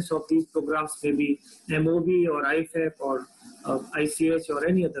importance of these programs, maybe MOB or IFAP or ICH or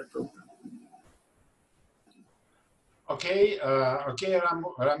any other program. Okay,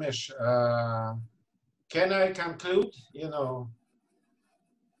 Ramesh. Can I conclude?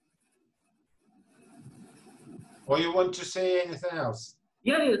 Or you want to say anything else?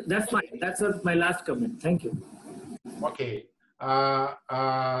 Yeah, that's fine. That's my last comment. Thank you. Okay. Now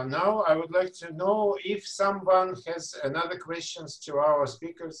I would like to know if someone has another questions to our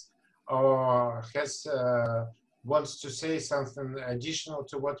speakers or wants to say something additional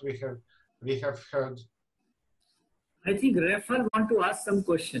to what we have heard. I think Rafael want to ask some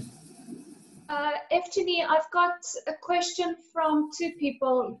question. Evgeny, I've got a question from two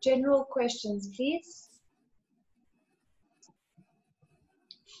people, general questions, please.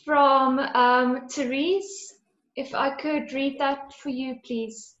 From Therese, if I could read that for you,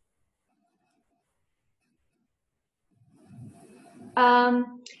 please. In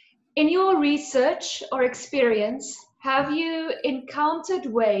your research or experience, have you encountered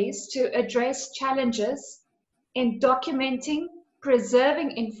ways to address challenges in documenting,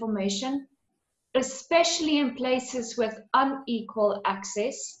 preserving information, especially in places with unequal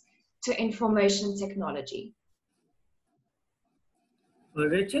access to information technology?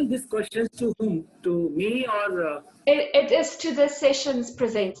 Rachel, this question to whom? To me or? It is to the session's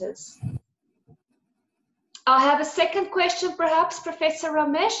presenters. I have a second question, perhaps, Professor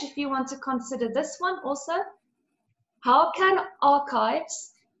Ramesh, if you want to consider this one also. How can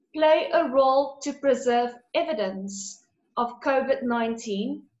archives play a role to preserve evidence of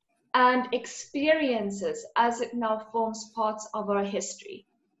COVID-19 and experiences as it now forms part of our history?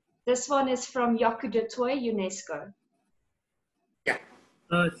 This one is from Yaku de Toy, UNESCO. Yeah.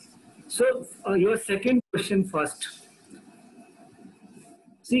 So your second question first.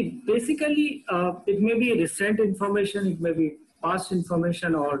 See, basically, it may be recent information, it may be past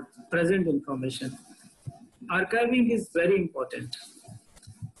information or present information. Archiving is very important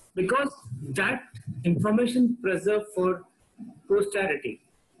because that information preserved for posterity.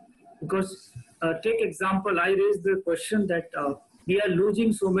 Because take example, I raised the question that we are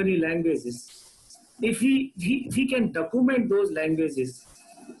losing so many languages. If he can document those languages,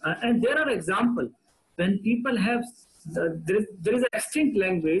 and there are examples when people have, there is an extinct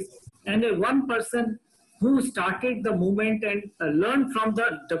language and one person who started the movement and learned from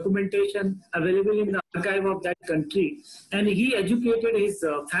the documentation available in the archive of that country, and he educated his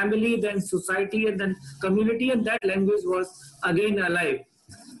family, then society, and then community, and that language was again alive.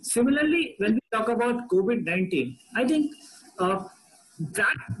 Similarly, when we talk about COVID-19, I think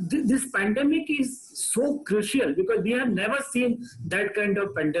that this pandemic is so crucial because we have never seen that kind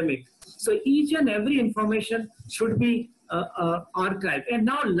of pandemic. So each and every information should be archived. And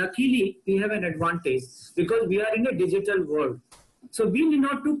now luckily we have an advantage because we are in a digital world. So we need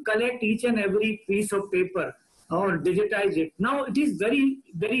not to collect each and every piece of paper or digitize it. Now it is very,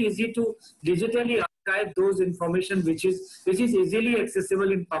 very easy to digitally archive those information which is easily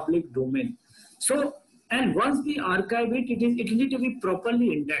accessible in public domain. So, and once we archive it, it needs to be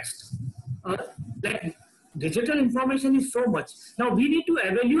properly indexed. Like digital information is so much. Now we need to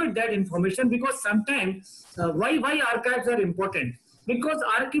evaluate that information because sometimes, why archives are important? Because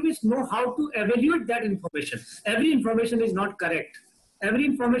archivists know how to evaluate that information. Every information is not correct. every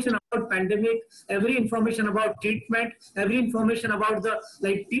information about pandemic, every information about treatment, every information about the,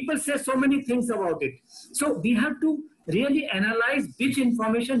 like people say so many things about it. So we have to really analyze which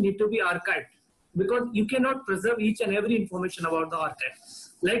information need to be archived, because you cannot preserve each and every information about the archive.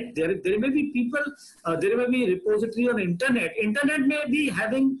 Like there may be people, there may be repository on internet. Internet may be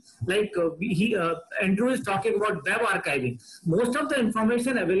having, like Andrew is talking about web archiving. Most of the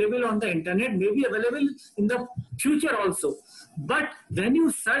information available on the internet may be available in the future also. But when you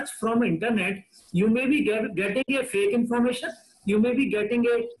search from internet, you may be getting a fake information, you may be getting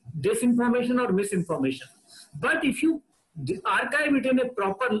a disinformation or misinformation. But if you archive it in a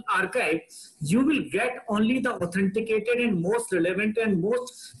proper archive, you will get only the authenticated and most relevant and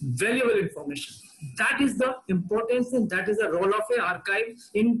most valuable information. That is the importance, and that is the role of an archive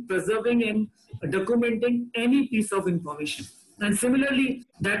in preserving and documenting any piece of information. And similarly,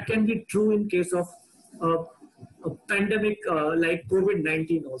 that can be true in case of a pandemic like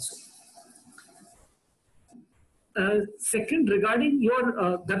COVID-19 also. Second, regarding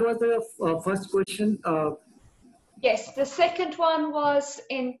your, that was the first question. Yes, the second one was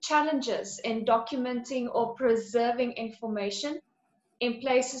in challenges in documenting or preserving information in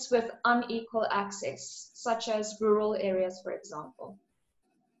places with unequal access, such as rural areas, for example.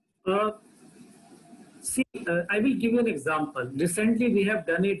 I will give you an example. Recently, we have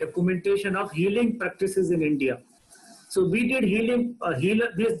done a documentation of healing practices in India. So we did we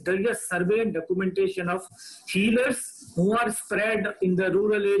did a survey and documentation of healers who are spread in the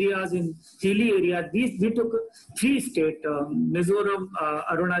rural areas, in hilly areas. We took 3 states, Mizoram,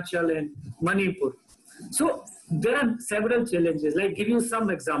 Arunachal and Manipur. So there are several challenges. Like give you some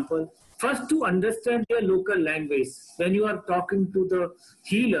example. First, to understand their local language. When you are talking to the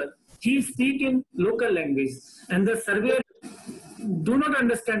healer, he speaks in local language, and the surveyor do not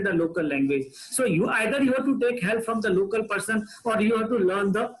understand the local language. So either you have to take help from the local person, or you have to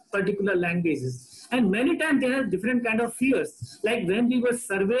learn the particular languages. And many times they have different kind of fears. Like when we were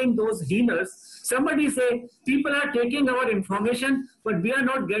surveying those healers, somebody say, people are taking our information, but we are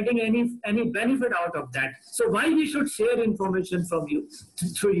not getting any benefit out of that. So why we should share information from you,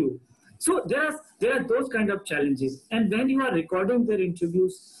 through you? So there are those kind of challenges. And when you are recording their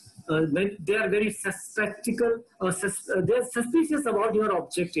interviews, when they are very skeptical, they are suspicious about your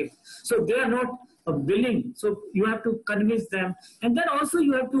objective. So they are not willing. So you have to convince them. And then also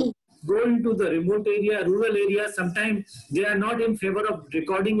you have to go into the remote area, rural area. Sometimes they are not in favor of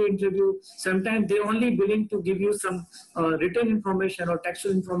recording the interview. Sometimes they are only willing to give you some written information or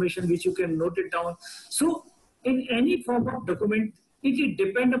textual information which you can note it down. So in any form of document, it will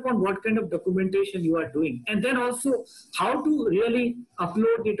depend upon what kind of documentation you are doing. And then also how to really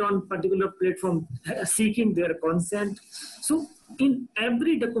upload it on particular platform, seeking their consent. So in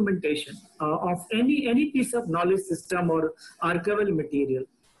every documentation of any piece of knowledge system or archival material,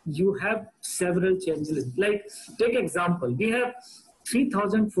 you have several challenges. Like take example, we have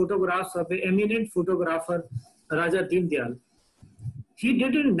 3,000 photographs of an eminent photographer, Raja Deen Dayal. He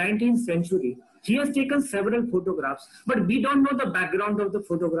did it in 19th century. He has taken several photographs, but we don't know the background of the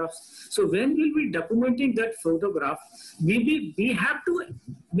photographs. So when we'll be documenting that photograph, we have to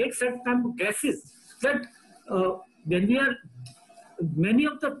make certain kind of guesses that when we are, many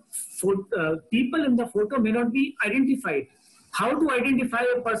of the people in the photo may not be identified. How to identify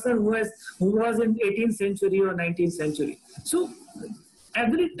a person who was in 18th century or 19th century? So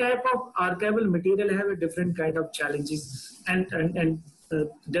every type of archival material have a different kind of challenges, and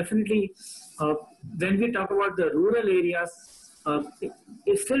definitely when we talk about the rural areas,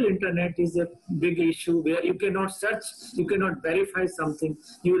 still internet is a big issue where you cannot search, you cannot verify something.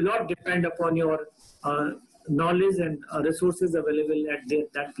 You will not depend upon your knowledge and resources available at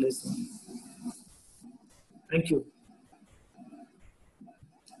that place. Thank you.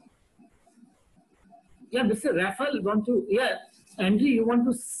 Yeah, Mr. Rafael, Andrew, you want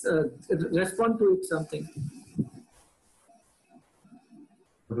to respond to it something?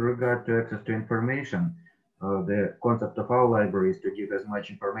 With regard to access to information, the concept of our library is to give as much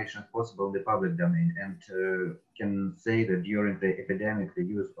information as possible in the public domain, and can say that during the epidemic, the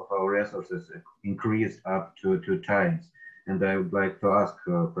use of our resources increased up to 2 times. And I would like to ask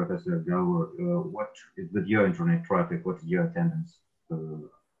Professor Gaur, what is with your internet traffic? What is your attendance to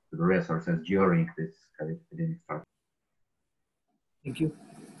the resources during this COVID epidemic started? Thank you.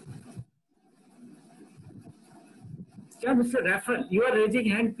 Yeah, Mr. Rafael, you are raising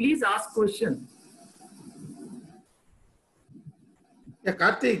hand. Please ask question. Yeah,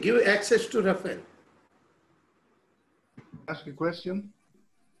 Karthik, give access to Rafael. Ask a question?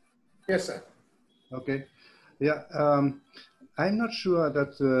 Yes, sir. Okay. Yeah, I'm not sure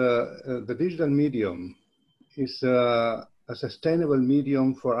that the digital medium is a sustainable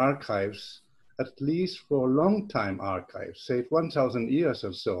medium for archives, at least for long time archives, say 1,000 years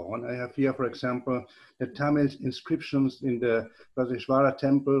or so on. I have here, for example, the Tamil inscriptions in the Brahadishvara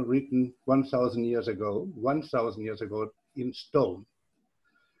temple written 1,000 years ago in stone.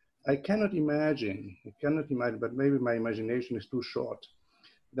 I cannot imagine, but maybe my imagination is too short,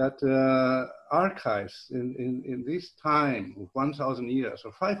 that archives in this time of 1,000 years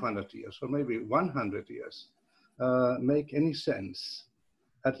or 500 years or maybe 100 years make any sense,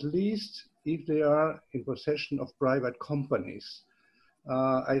 at least if they are in possession of private companies.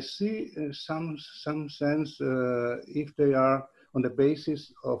 I see some sense if they are on the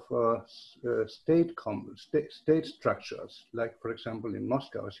basis of state structures, like for example in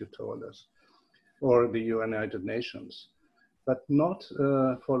Moscow, as you told us, or the United Nations, but not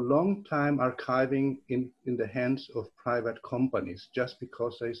for long time archiving in the hands of private companies, just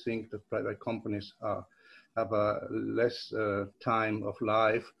because I think that private companies have a less time of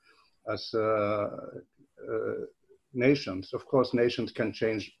life as nations. Of course, nations can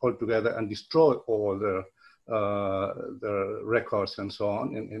change altogether and destroy all their records and so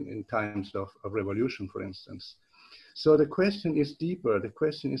on in times of revolution, for instance. So the question is deeper. The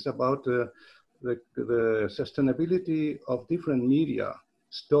question is about the sustainability of different media,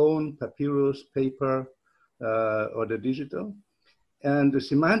 stone, papyrus, paper, or the digital. And the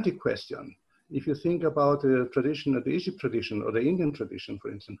semantic question, if you think about the tradition of the Egypt tradition or the Indian tradition,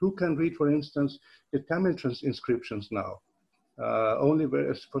 for instance, who can read, for instance, the Tamil inscriptions now? Only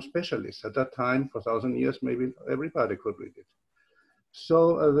for specialists. At that time, for 1,000 years, maybe everybody could read it.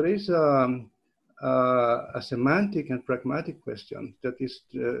 So there is a semantic and pragmatic question that is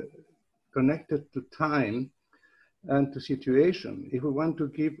connected to time and to situation. If we want to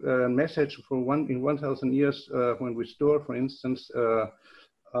give a message for in 1,000 years, when we store, for instance,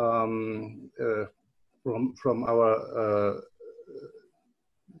 from our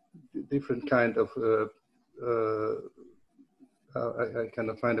different kind of I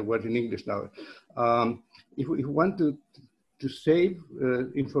cannot find a word in English now. If we want to save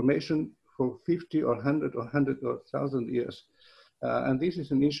information for 50 or 100 or 100,000 years, and this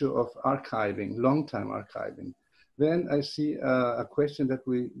is an issue of archiving, long-time archiving, then I see a question that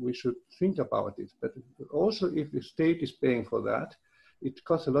we should think about it. But also, if the state is paying for that, it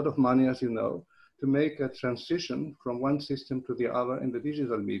costs a lot of money, as you know, to make a transition from one system to the other in the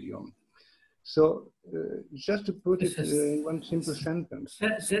digital medium. So just to put it in one simple sentence.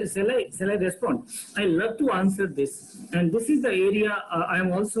 Shall I respond? I love to answer this. And this is the area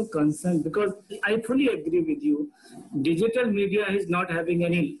I'm also concerned, because I fully agree with you. Digital media is not having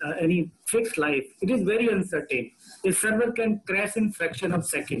any fixed life. It is very uncertain. A server can crash in fraction of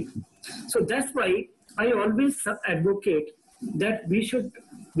second. So that's why I always advocate that we should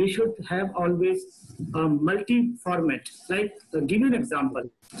have always multi-format. Like, give you an example.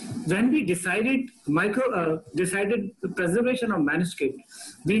 When we decided the preservation of manuscript,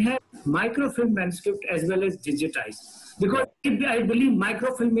 we have microfilm manuscript as well as digitized. Because I believe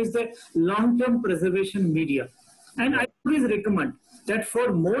microfilm is the long-term preservation media. And I always recommend that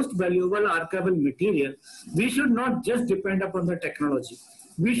for most valuable archival material, we should not just depend upon the technology.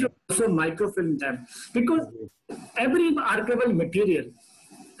 We should also microfilm them, because every archival material,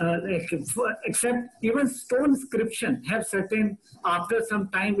 except even stone inscription, have certain, after some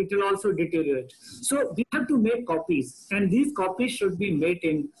time it will also deteriorate. So we have to make copies, and these copies should be made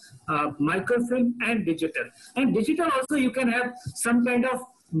in microfilm and digital. And digital also, you can have some kind of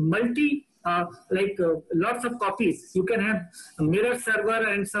multi, lots of copies. You can have a mirror server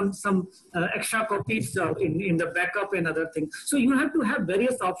and some extra copies in the backup and other things. So you have to have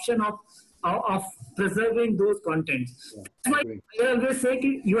various options of preserving those contents. That's why I always say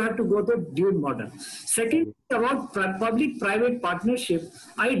you have to go to dual model. Second, about public-private partnership,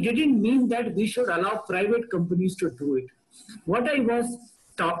 I didn't mean that we should allow private companies to do it. What I was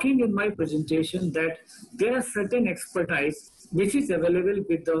talking in my presentation, that there are certain expertise which is available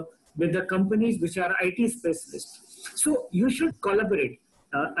with the companies which are IT specialists. So you should collaborate.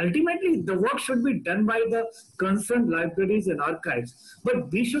 Ultimately, the work should be done by the concerned libraries and archives, but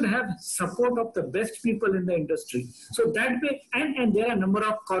we should have support of the best people in the industry. So that way, and there are a number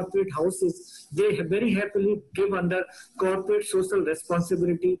of corporate houses, they very happily give under corporate social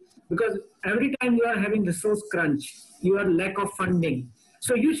responsibility, because every time you are having resource crunch, you are lack of funding.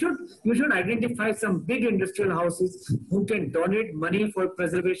 So you should identify some big industrial houses who can donate money for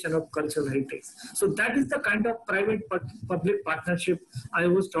preservation of cultural heritage. So that is the kind of private-public partnership I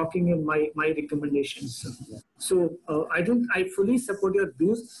was talking in my recommendations. So I think I fully support your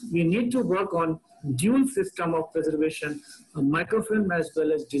views. We need to work on dual system of preservation, microfilm as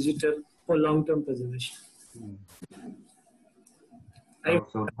well as digital, for long-term preservation.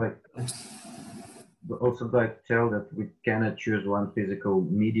 Also like to tell that we cannot choose one physical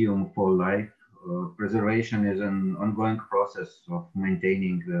medium for life. Preservation is an ongoing process of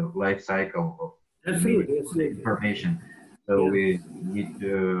maintaining the life cycle of information. So we need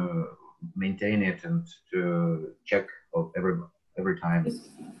to maintain it and to check every time.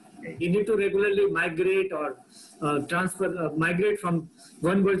 You need to regularly migrate or migrate from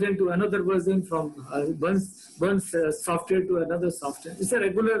one version to another version, from one software to another software. It's a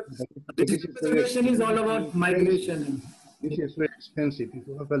regular. Preservation is all about migration. This is very expensive. If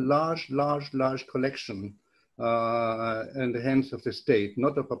you have a large collection in the hands of the state,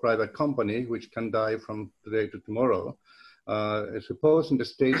 not of a private company, which can die from today to tomorrow. Suppose in the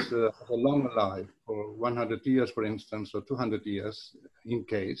States have a long life for 100 years, for instance, or 200 years in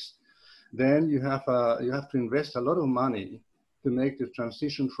case, then you have to invest a lot of money to make the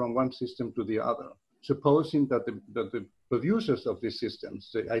transition from one system to the other. Supposing that the producers of these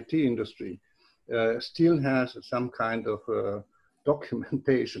systems, the IT industry, still has some kind of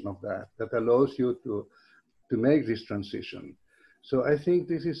documentation of that allows you to make this transition. So I think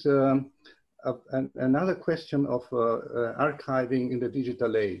this is another question of archiving in the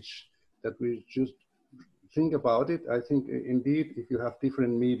digital age, that we just think about it. I think indeed, if you have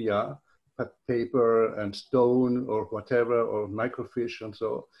different media, paper and stone or whatever, or microfiche and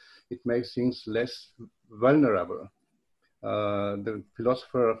so, it makes things less vulnerable. The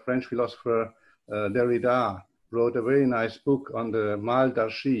French philosopher Derrida wrote a very nice book on the mal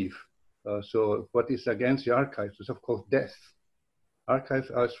d'archive. So what is against the archives is, of course, death. Archives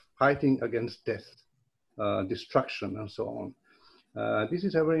are fighting against death, destruction, and so on. This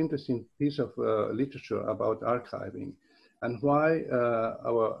is a very interesting piece of literature about archiving, and why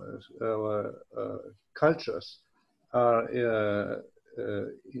our cultures are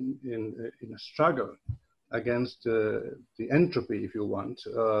in a struggle against the entropy, if you want,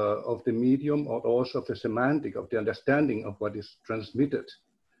 of the medium, or also of the semantic, of the understanding of what is transmitted.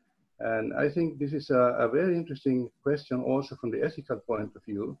 And I think this is a very interesting question also from the ethical point of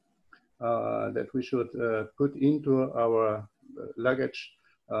view, that we should put into our luggage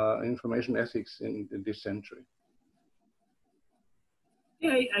information ethics in this century.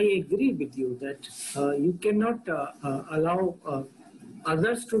 Yeah, I agree with you that you cannot allow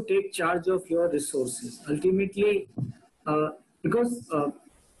others to take charge of your resources. Ultimately, because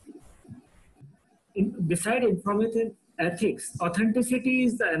beside informative ethics, authenticity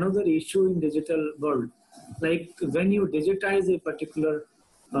is another issue in digital world. Like when you digitize a particular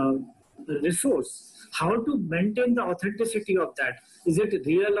resource, how to maintain the authenticity of that? Is it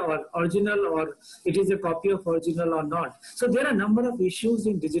real or original, or it is a copy of original or not? So there are a number of issues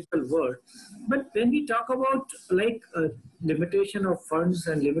in digital world. But when we talk about like limitation of funds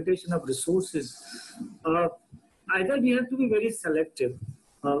and limitation of resources, either we have to be very selective.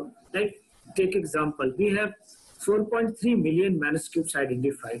 Like take example, we have 4.3 million manuscripts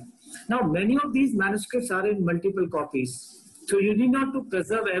identified. Now, many of these manuscripts are in multiple copies. So you need not to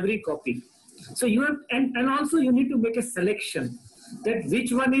preserve every copy. So you have, and also you need to make a selection that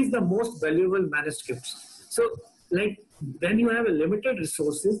which one is the most valuable manuscripts. So like when you have a limited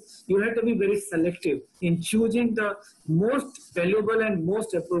resources, you have to be very selective in choosing the most valuable and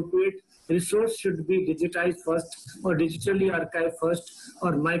most appropriate resource. Should be digitized first, or digitally archived first,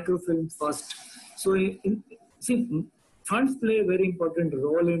 or microfilm first. So see, funds play a very important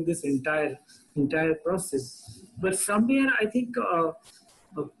role in this entire process. But somewhere I think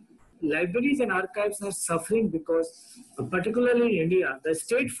libraries and archives are suffering because, particularly in India, the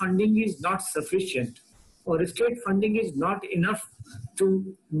state funding is not sufficient, or state funding is not enough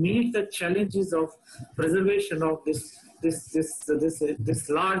to meet the challenges of preservation of this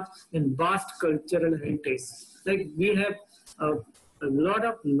large and vast cultural heritage. Like we have a lot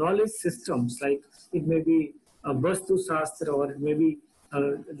of knowledge systems, like it may be Vastu Shastra, or it may be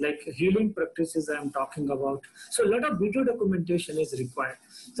like healing practices I am talking about. So a lot of video documentation is required.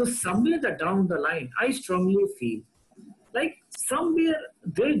 So somewhere down the line, I strongly feel like somewhere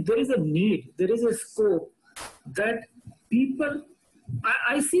there is a need, there is a scope that people,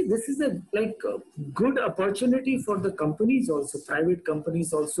 I see this is a good opportunity for the companies also, private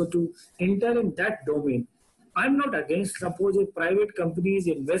companies also, to enter in that domain. I'm not against, suppose a private company is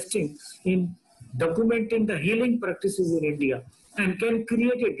investing in documenting the healing practices in India and can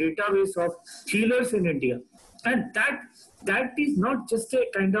create a database of healers in India. And that is not just a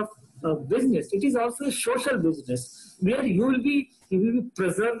kind of business, it is also a social business where you will be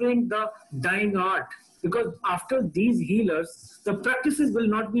preserving the dying art, because after these healers, the practices will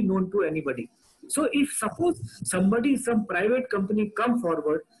not be known to anybody. So if suppose some private company come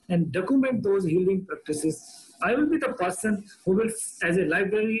forward and document those healing practices, I will be the person who will, as a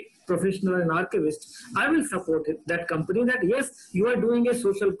library professional and archivist, I will support that company that yes, you are doing a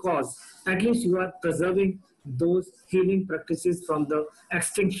social cause. At least you are preserving those healing practices from the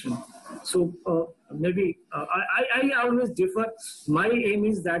extinction. So maybe I always differ. My aim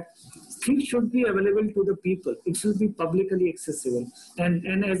is that things should be available to the people. It should be publicly accessible.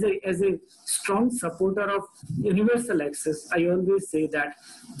 And as a strong supporter of universal access, I always say that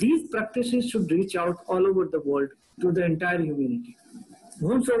these practices should reach out all over the world to the entire humanity.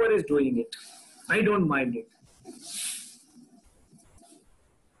 Whomsoever is doing it, I don't mind it.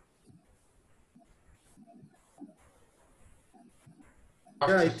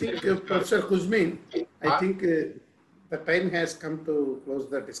 Yeah, I think Professor Kuzmin, I think the time has come to close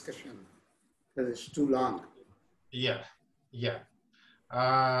the discussion because it's too long. Yeah, yeah.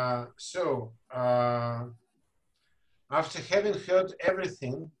 After having heard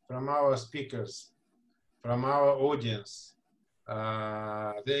everything from our speakers, from our audience,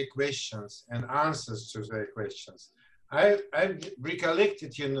 their questions and answers to their questions, I've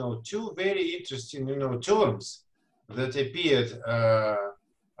recollected, two very interesting, terms that appeared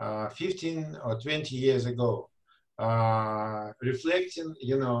 15 or 20 years ago, reflecting,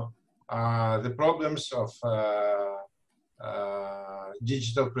 the problems of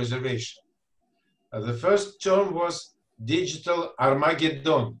digital preservation. The first term was digital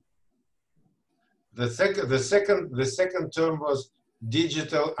Armageddon. The second term was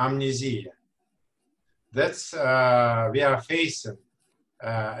digital amnesia. That's we are facing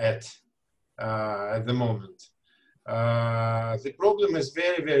at the moment. The problem is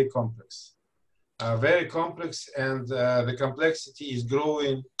very, very complex. And the complexity is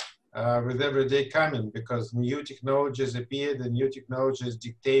growing with every day coming, because new technologies appear, the new technologies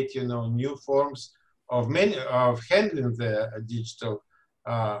dictate, new forms of handling the digital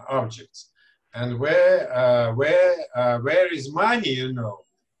objects. And where is money,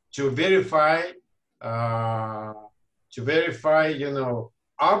 to verify,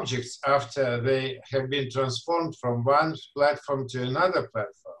 objects after they have been transformed from one platform to another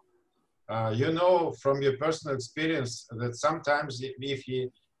platform. From your personal experience that sometimes if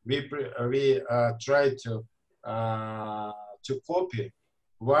we try to copy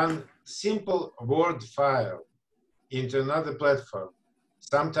one simple Word file into another platform,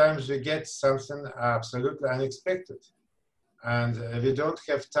 sometimes we get something absolutely unexpected, and we don't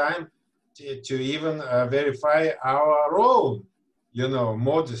have time to even verify our own,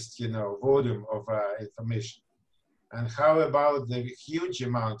 modest, volume of information. And how about the huge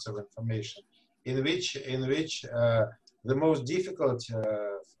amounts of information, in which the most difficult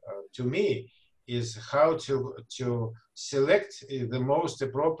to me is how to select the most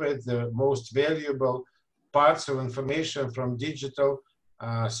appropriate, the most valuable parts of information from digital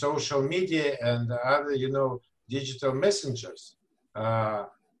social media and other, digital messengers.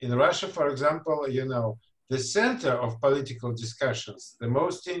 In Russia, for example, the center of political discussions, the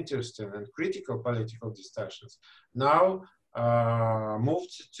most interesting and critical political discussions, now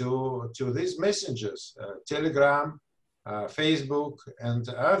moved to these messengers, Telegram, Facebook, and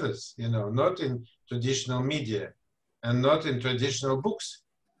others, not in traditional media and not in traditional books.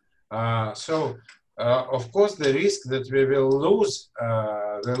 Of course, the risk that we will lose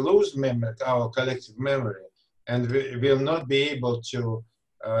memory, our collective memory, and we will not be able to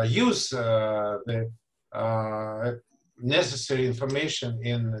use the necessary information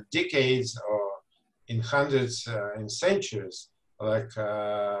in decades or in hundreds, in centuries, like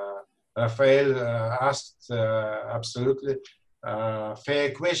Rafael asked absolutely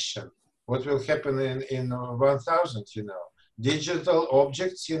fair question. What will happen in 1000, Digital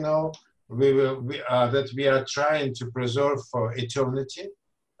objects, that we are trying to preserve for eternity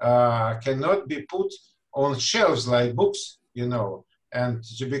cannot be put on shelves like books, and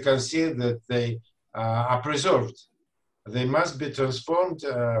to be considered that they are preserved. They must be transformed,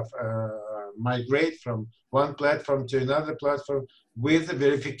 migrate from one platform to another platform with the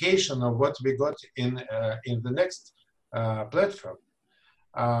verification of what we got in the next platform.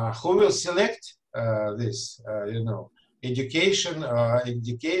 Who will select this? Education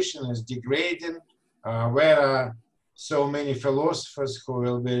is degrading. Where are so many philosophers who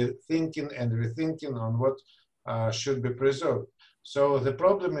will be thinking and rethinking on what should be preserved? So the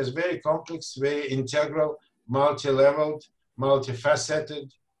problem is very complex, very integral, multi-leveled,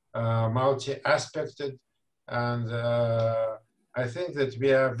 multifaceted, multi-aspected, and I think that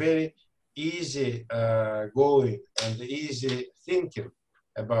we are very easy going and easy thinking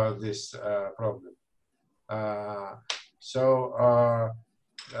about this problem.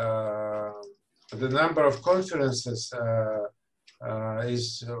 The number of conferences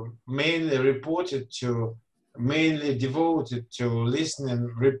is mainly reported to mainly devoted to listening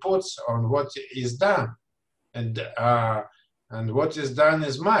reports on what is done, and what is done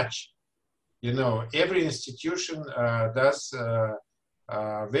is much. You know, every institution does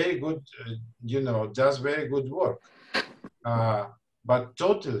very good, does very good work, but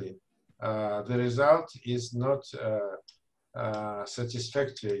totally the result is not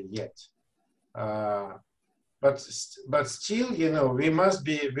satisfactory yet. But still, you know, we must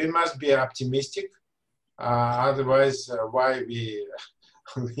be optimistic. Otherwise, why we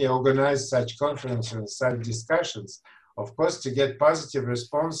organize such conferences and such discussions? Of course, to get positive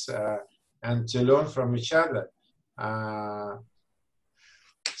response and to learn from each other.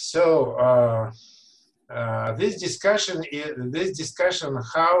 This discussion,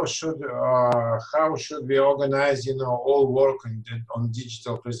 how should we organize, you know, all work on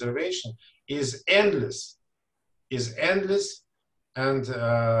digital preservation is endless, and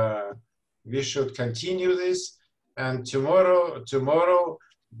we should continue this. And tomorrow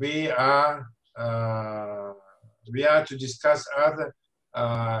we are to discuss other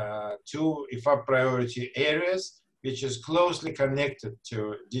two IFAP priority areas, which is closely connected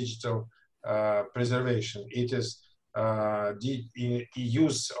to digital preservation. It is the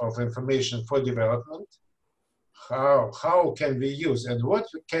use of information for development. How can we use, and what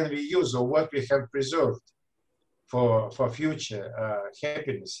can we use, or what we have preserved for future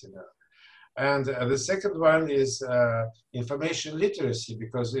happiness, you know. And the second one is information literacy,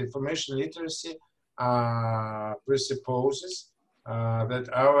 because information literacy presupposes that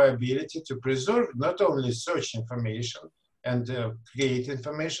our ability to preserve, not only search information and create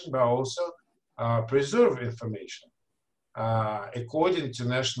information, but also preserve information according to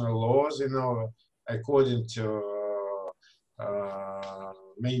national laws, you know, according to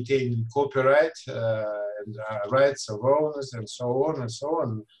maintaining copyright and rights of owners, and so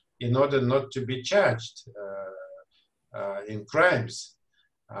on, in order not to be charged in crimes.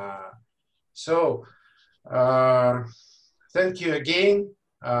 Thank you again.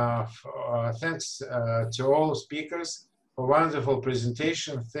 Thanks to all speakers for wonderful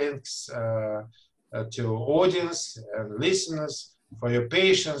presentation. Thanks to audience and listeners for your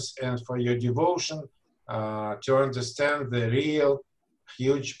patience and for your devotion to understand the real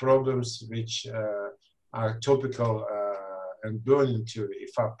huge problems which are topical and burning to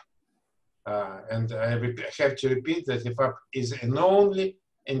IFAP. And I have to repeat that IFAP is an only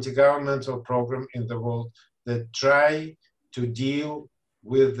intergovernmental program in the world that try to deal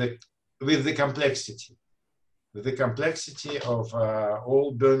with the complexity of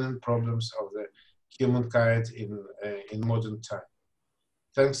all burning problems of the humankind in modern time.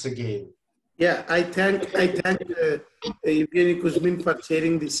 Thanks again. Yeah, I thank Evgeny Kuzmin for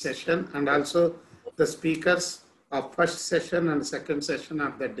chairing this session, and also the speakers of first session and second session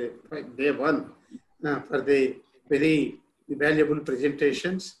of the day one for the very valuable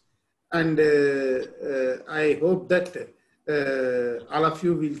presentations. And I hope that all of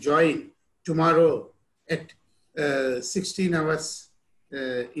you will join tomorrow at 16 hours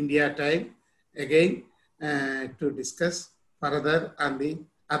India time again to discuss further on the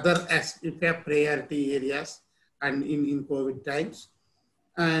other IFAP priority areas and in COVID times.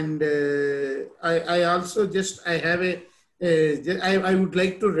 And I also I would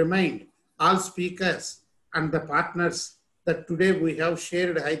like to remind all speakers and the partners that today we have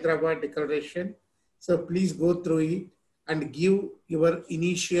shared Hyderabad Declaration. So please go through it and give your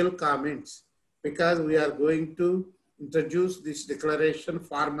initial comments, because we are going to introduce this declaration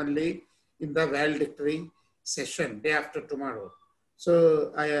formally in the valedictory session day after tomorrow.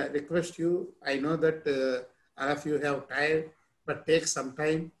 So I request you, I know that all of you have time, but take some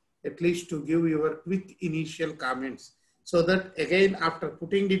time at least to give your quick initial comments, so that again after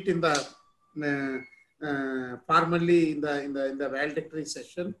putting it in the formally in the valedictory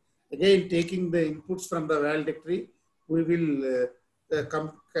session, again taking the inputs from the valedictory, we will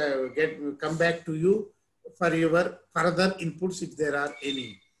come back to you for your further inputs if there are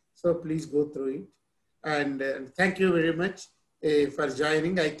any. So please go through it. And thank you very much for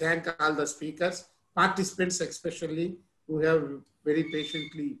joining. I thank all the speakers, participants especially, who have very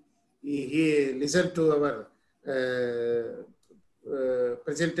patiently listened to our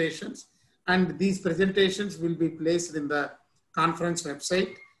presentations. And these presentations will be placed in the conference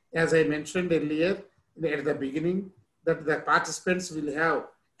website. As I mentioned earlier at the beginning, that the participants will have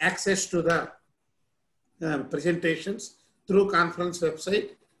access to the presentations through conference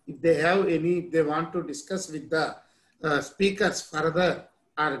website. If they have any, they want to discuss with the speakers further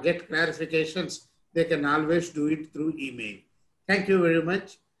or get clarifications, they can always do it through email. Thank you very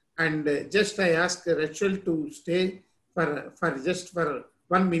much. And just I ask Rachel to stay for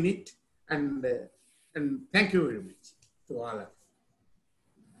 1 minute and And thank you very much to all of you.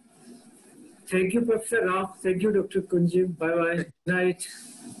 Thank you, Professor Rao. Thank you, Dr. Kunjim. Bye-bye. Good night.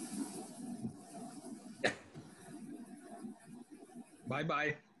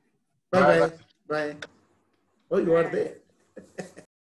 Bye-bye. Bye-bye. Bye. Oh, you are there.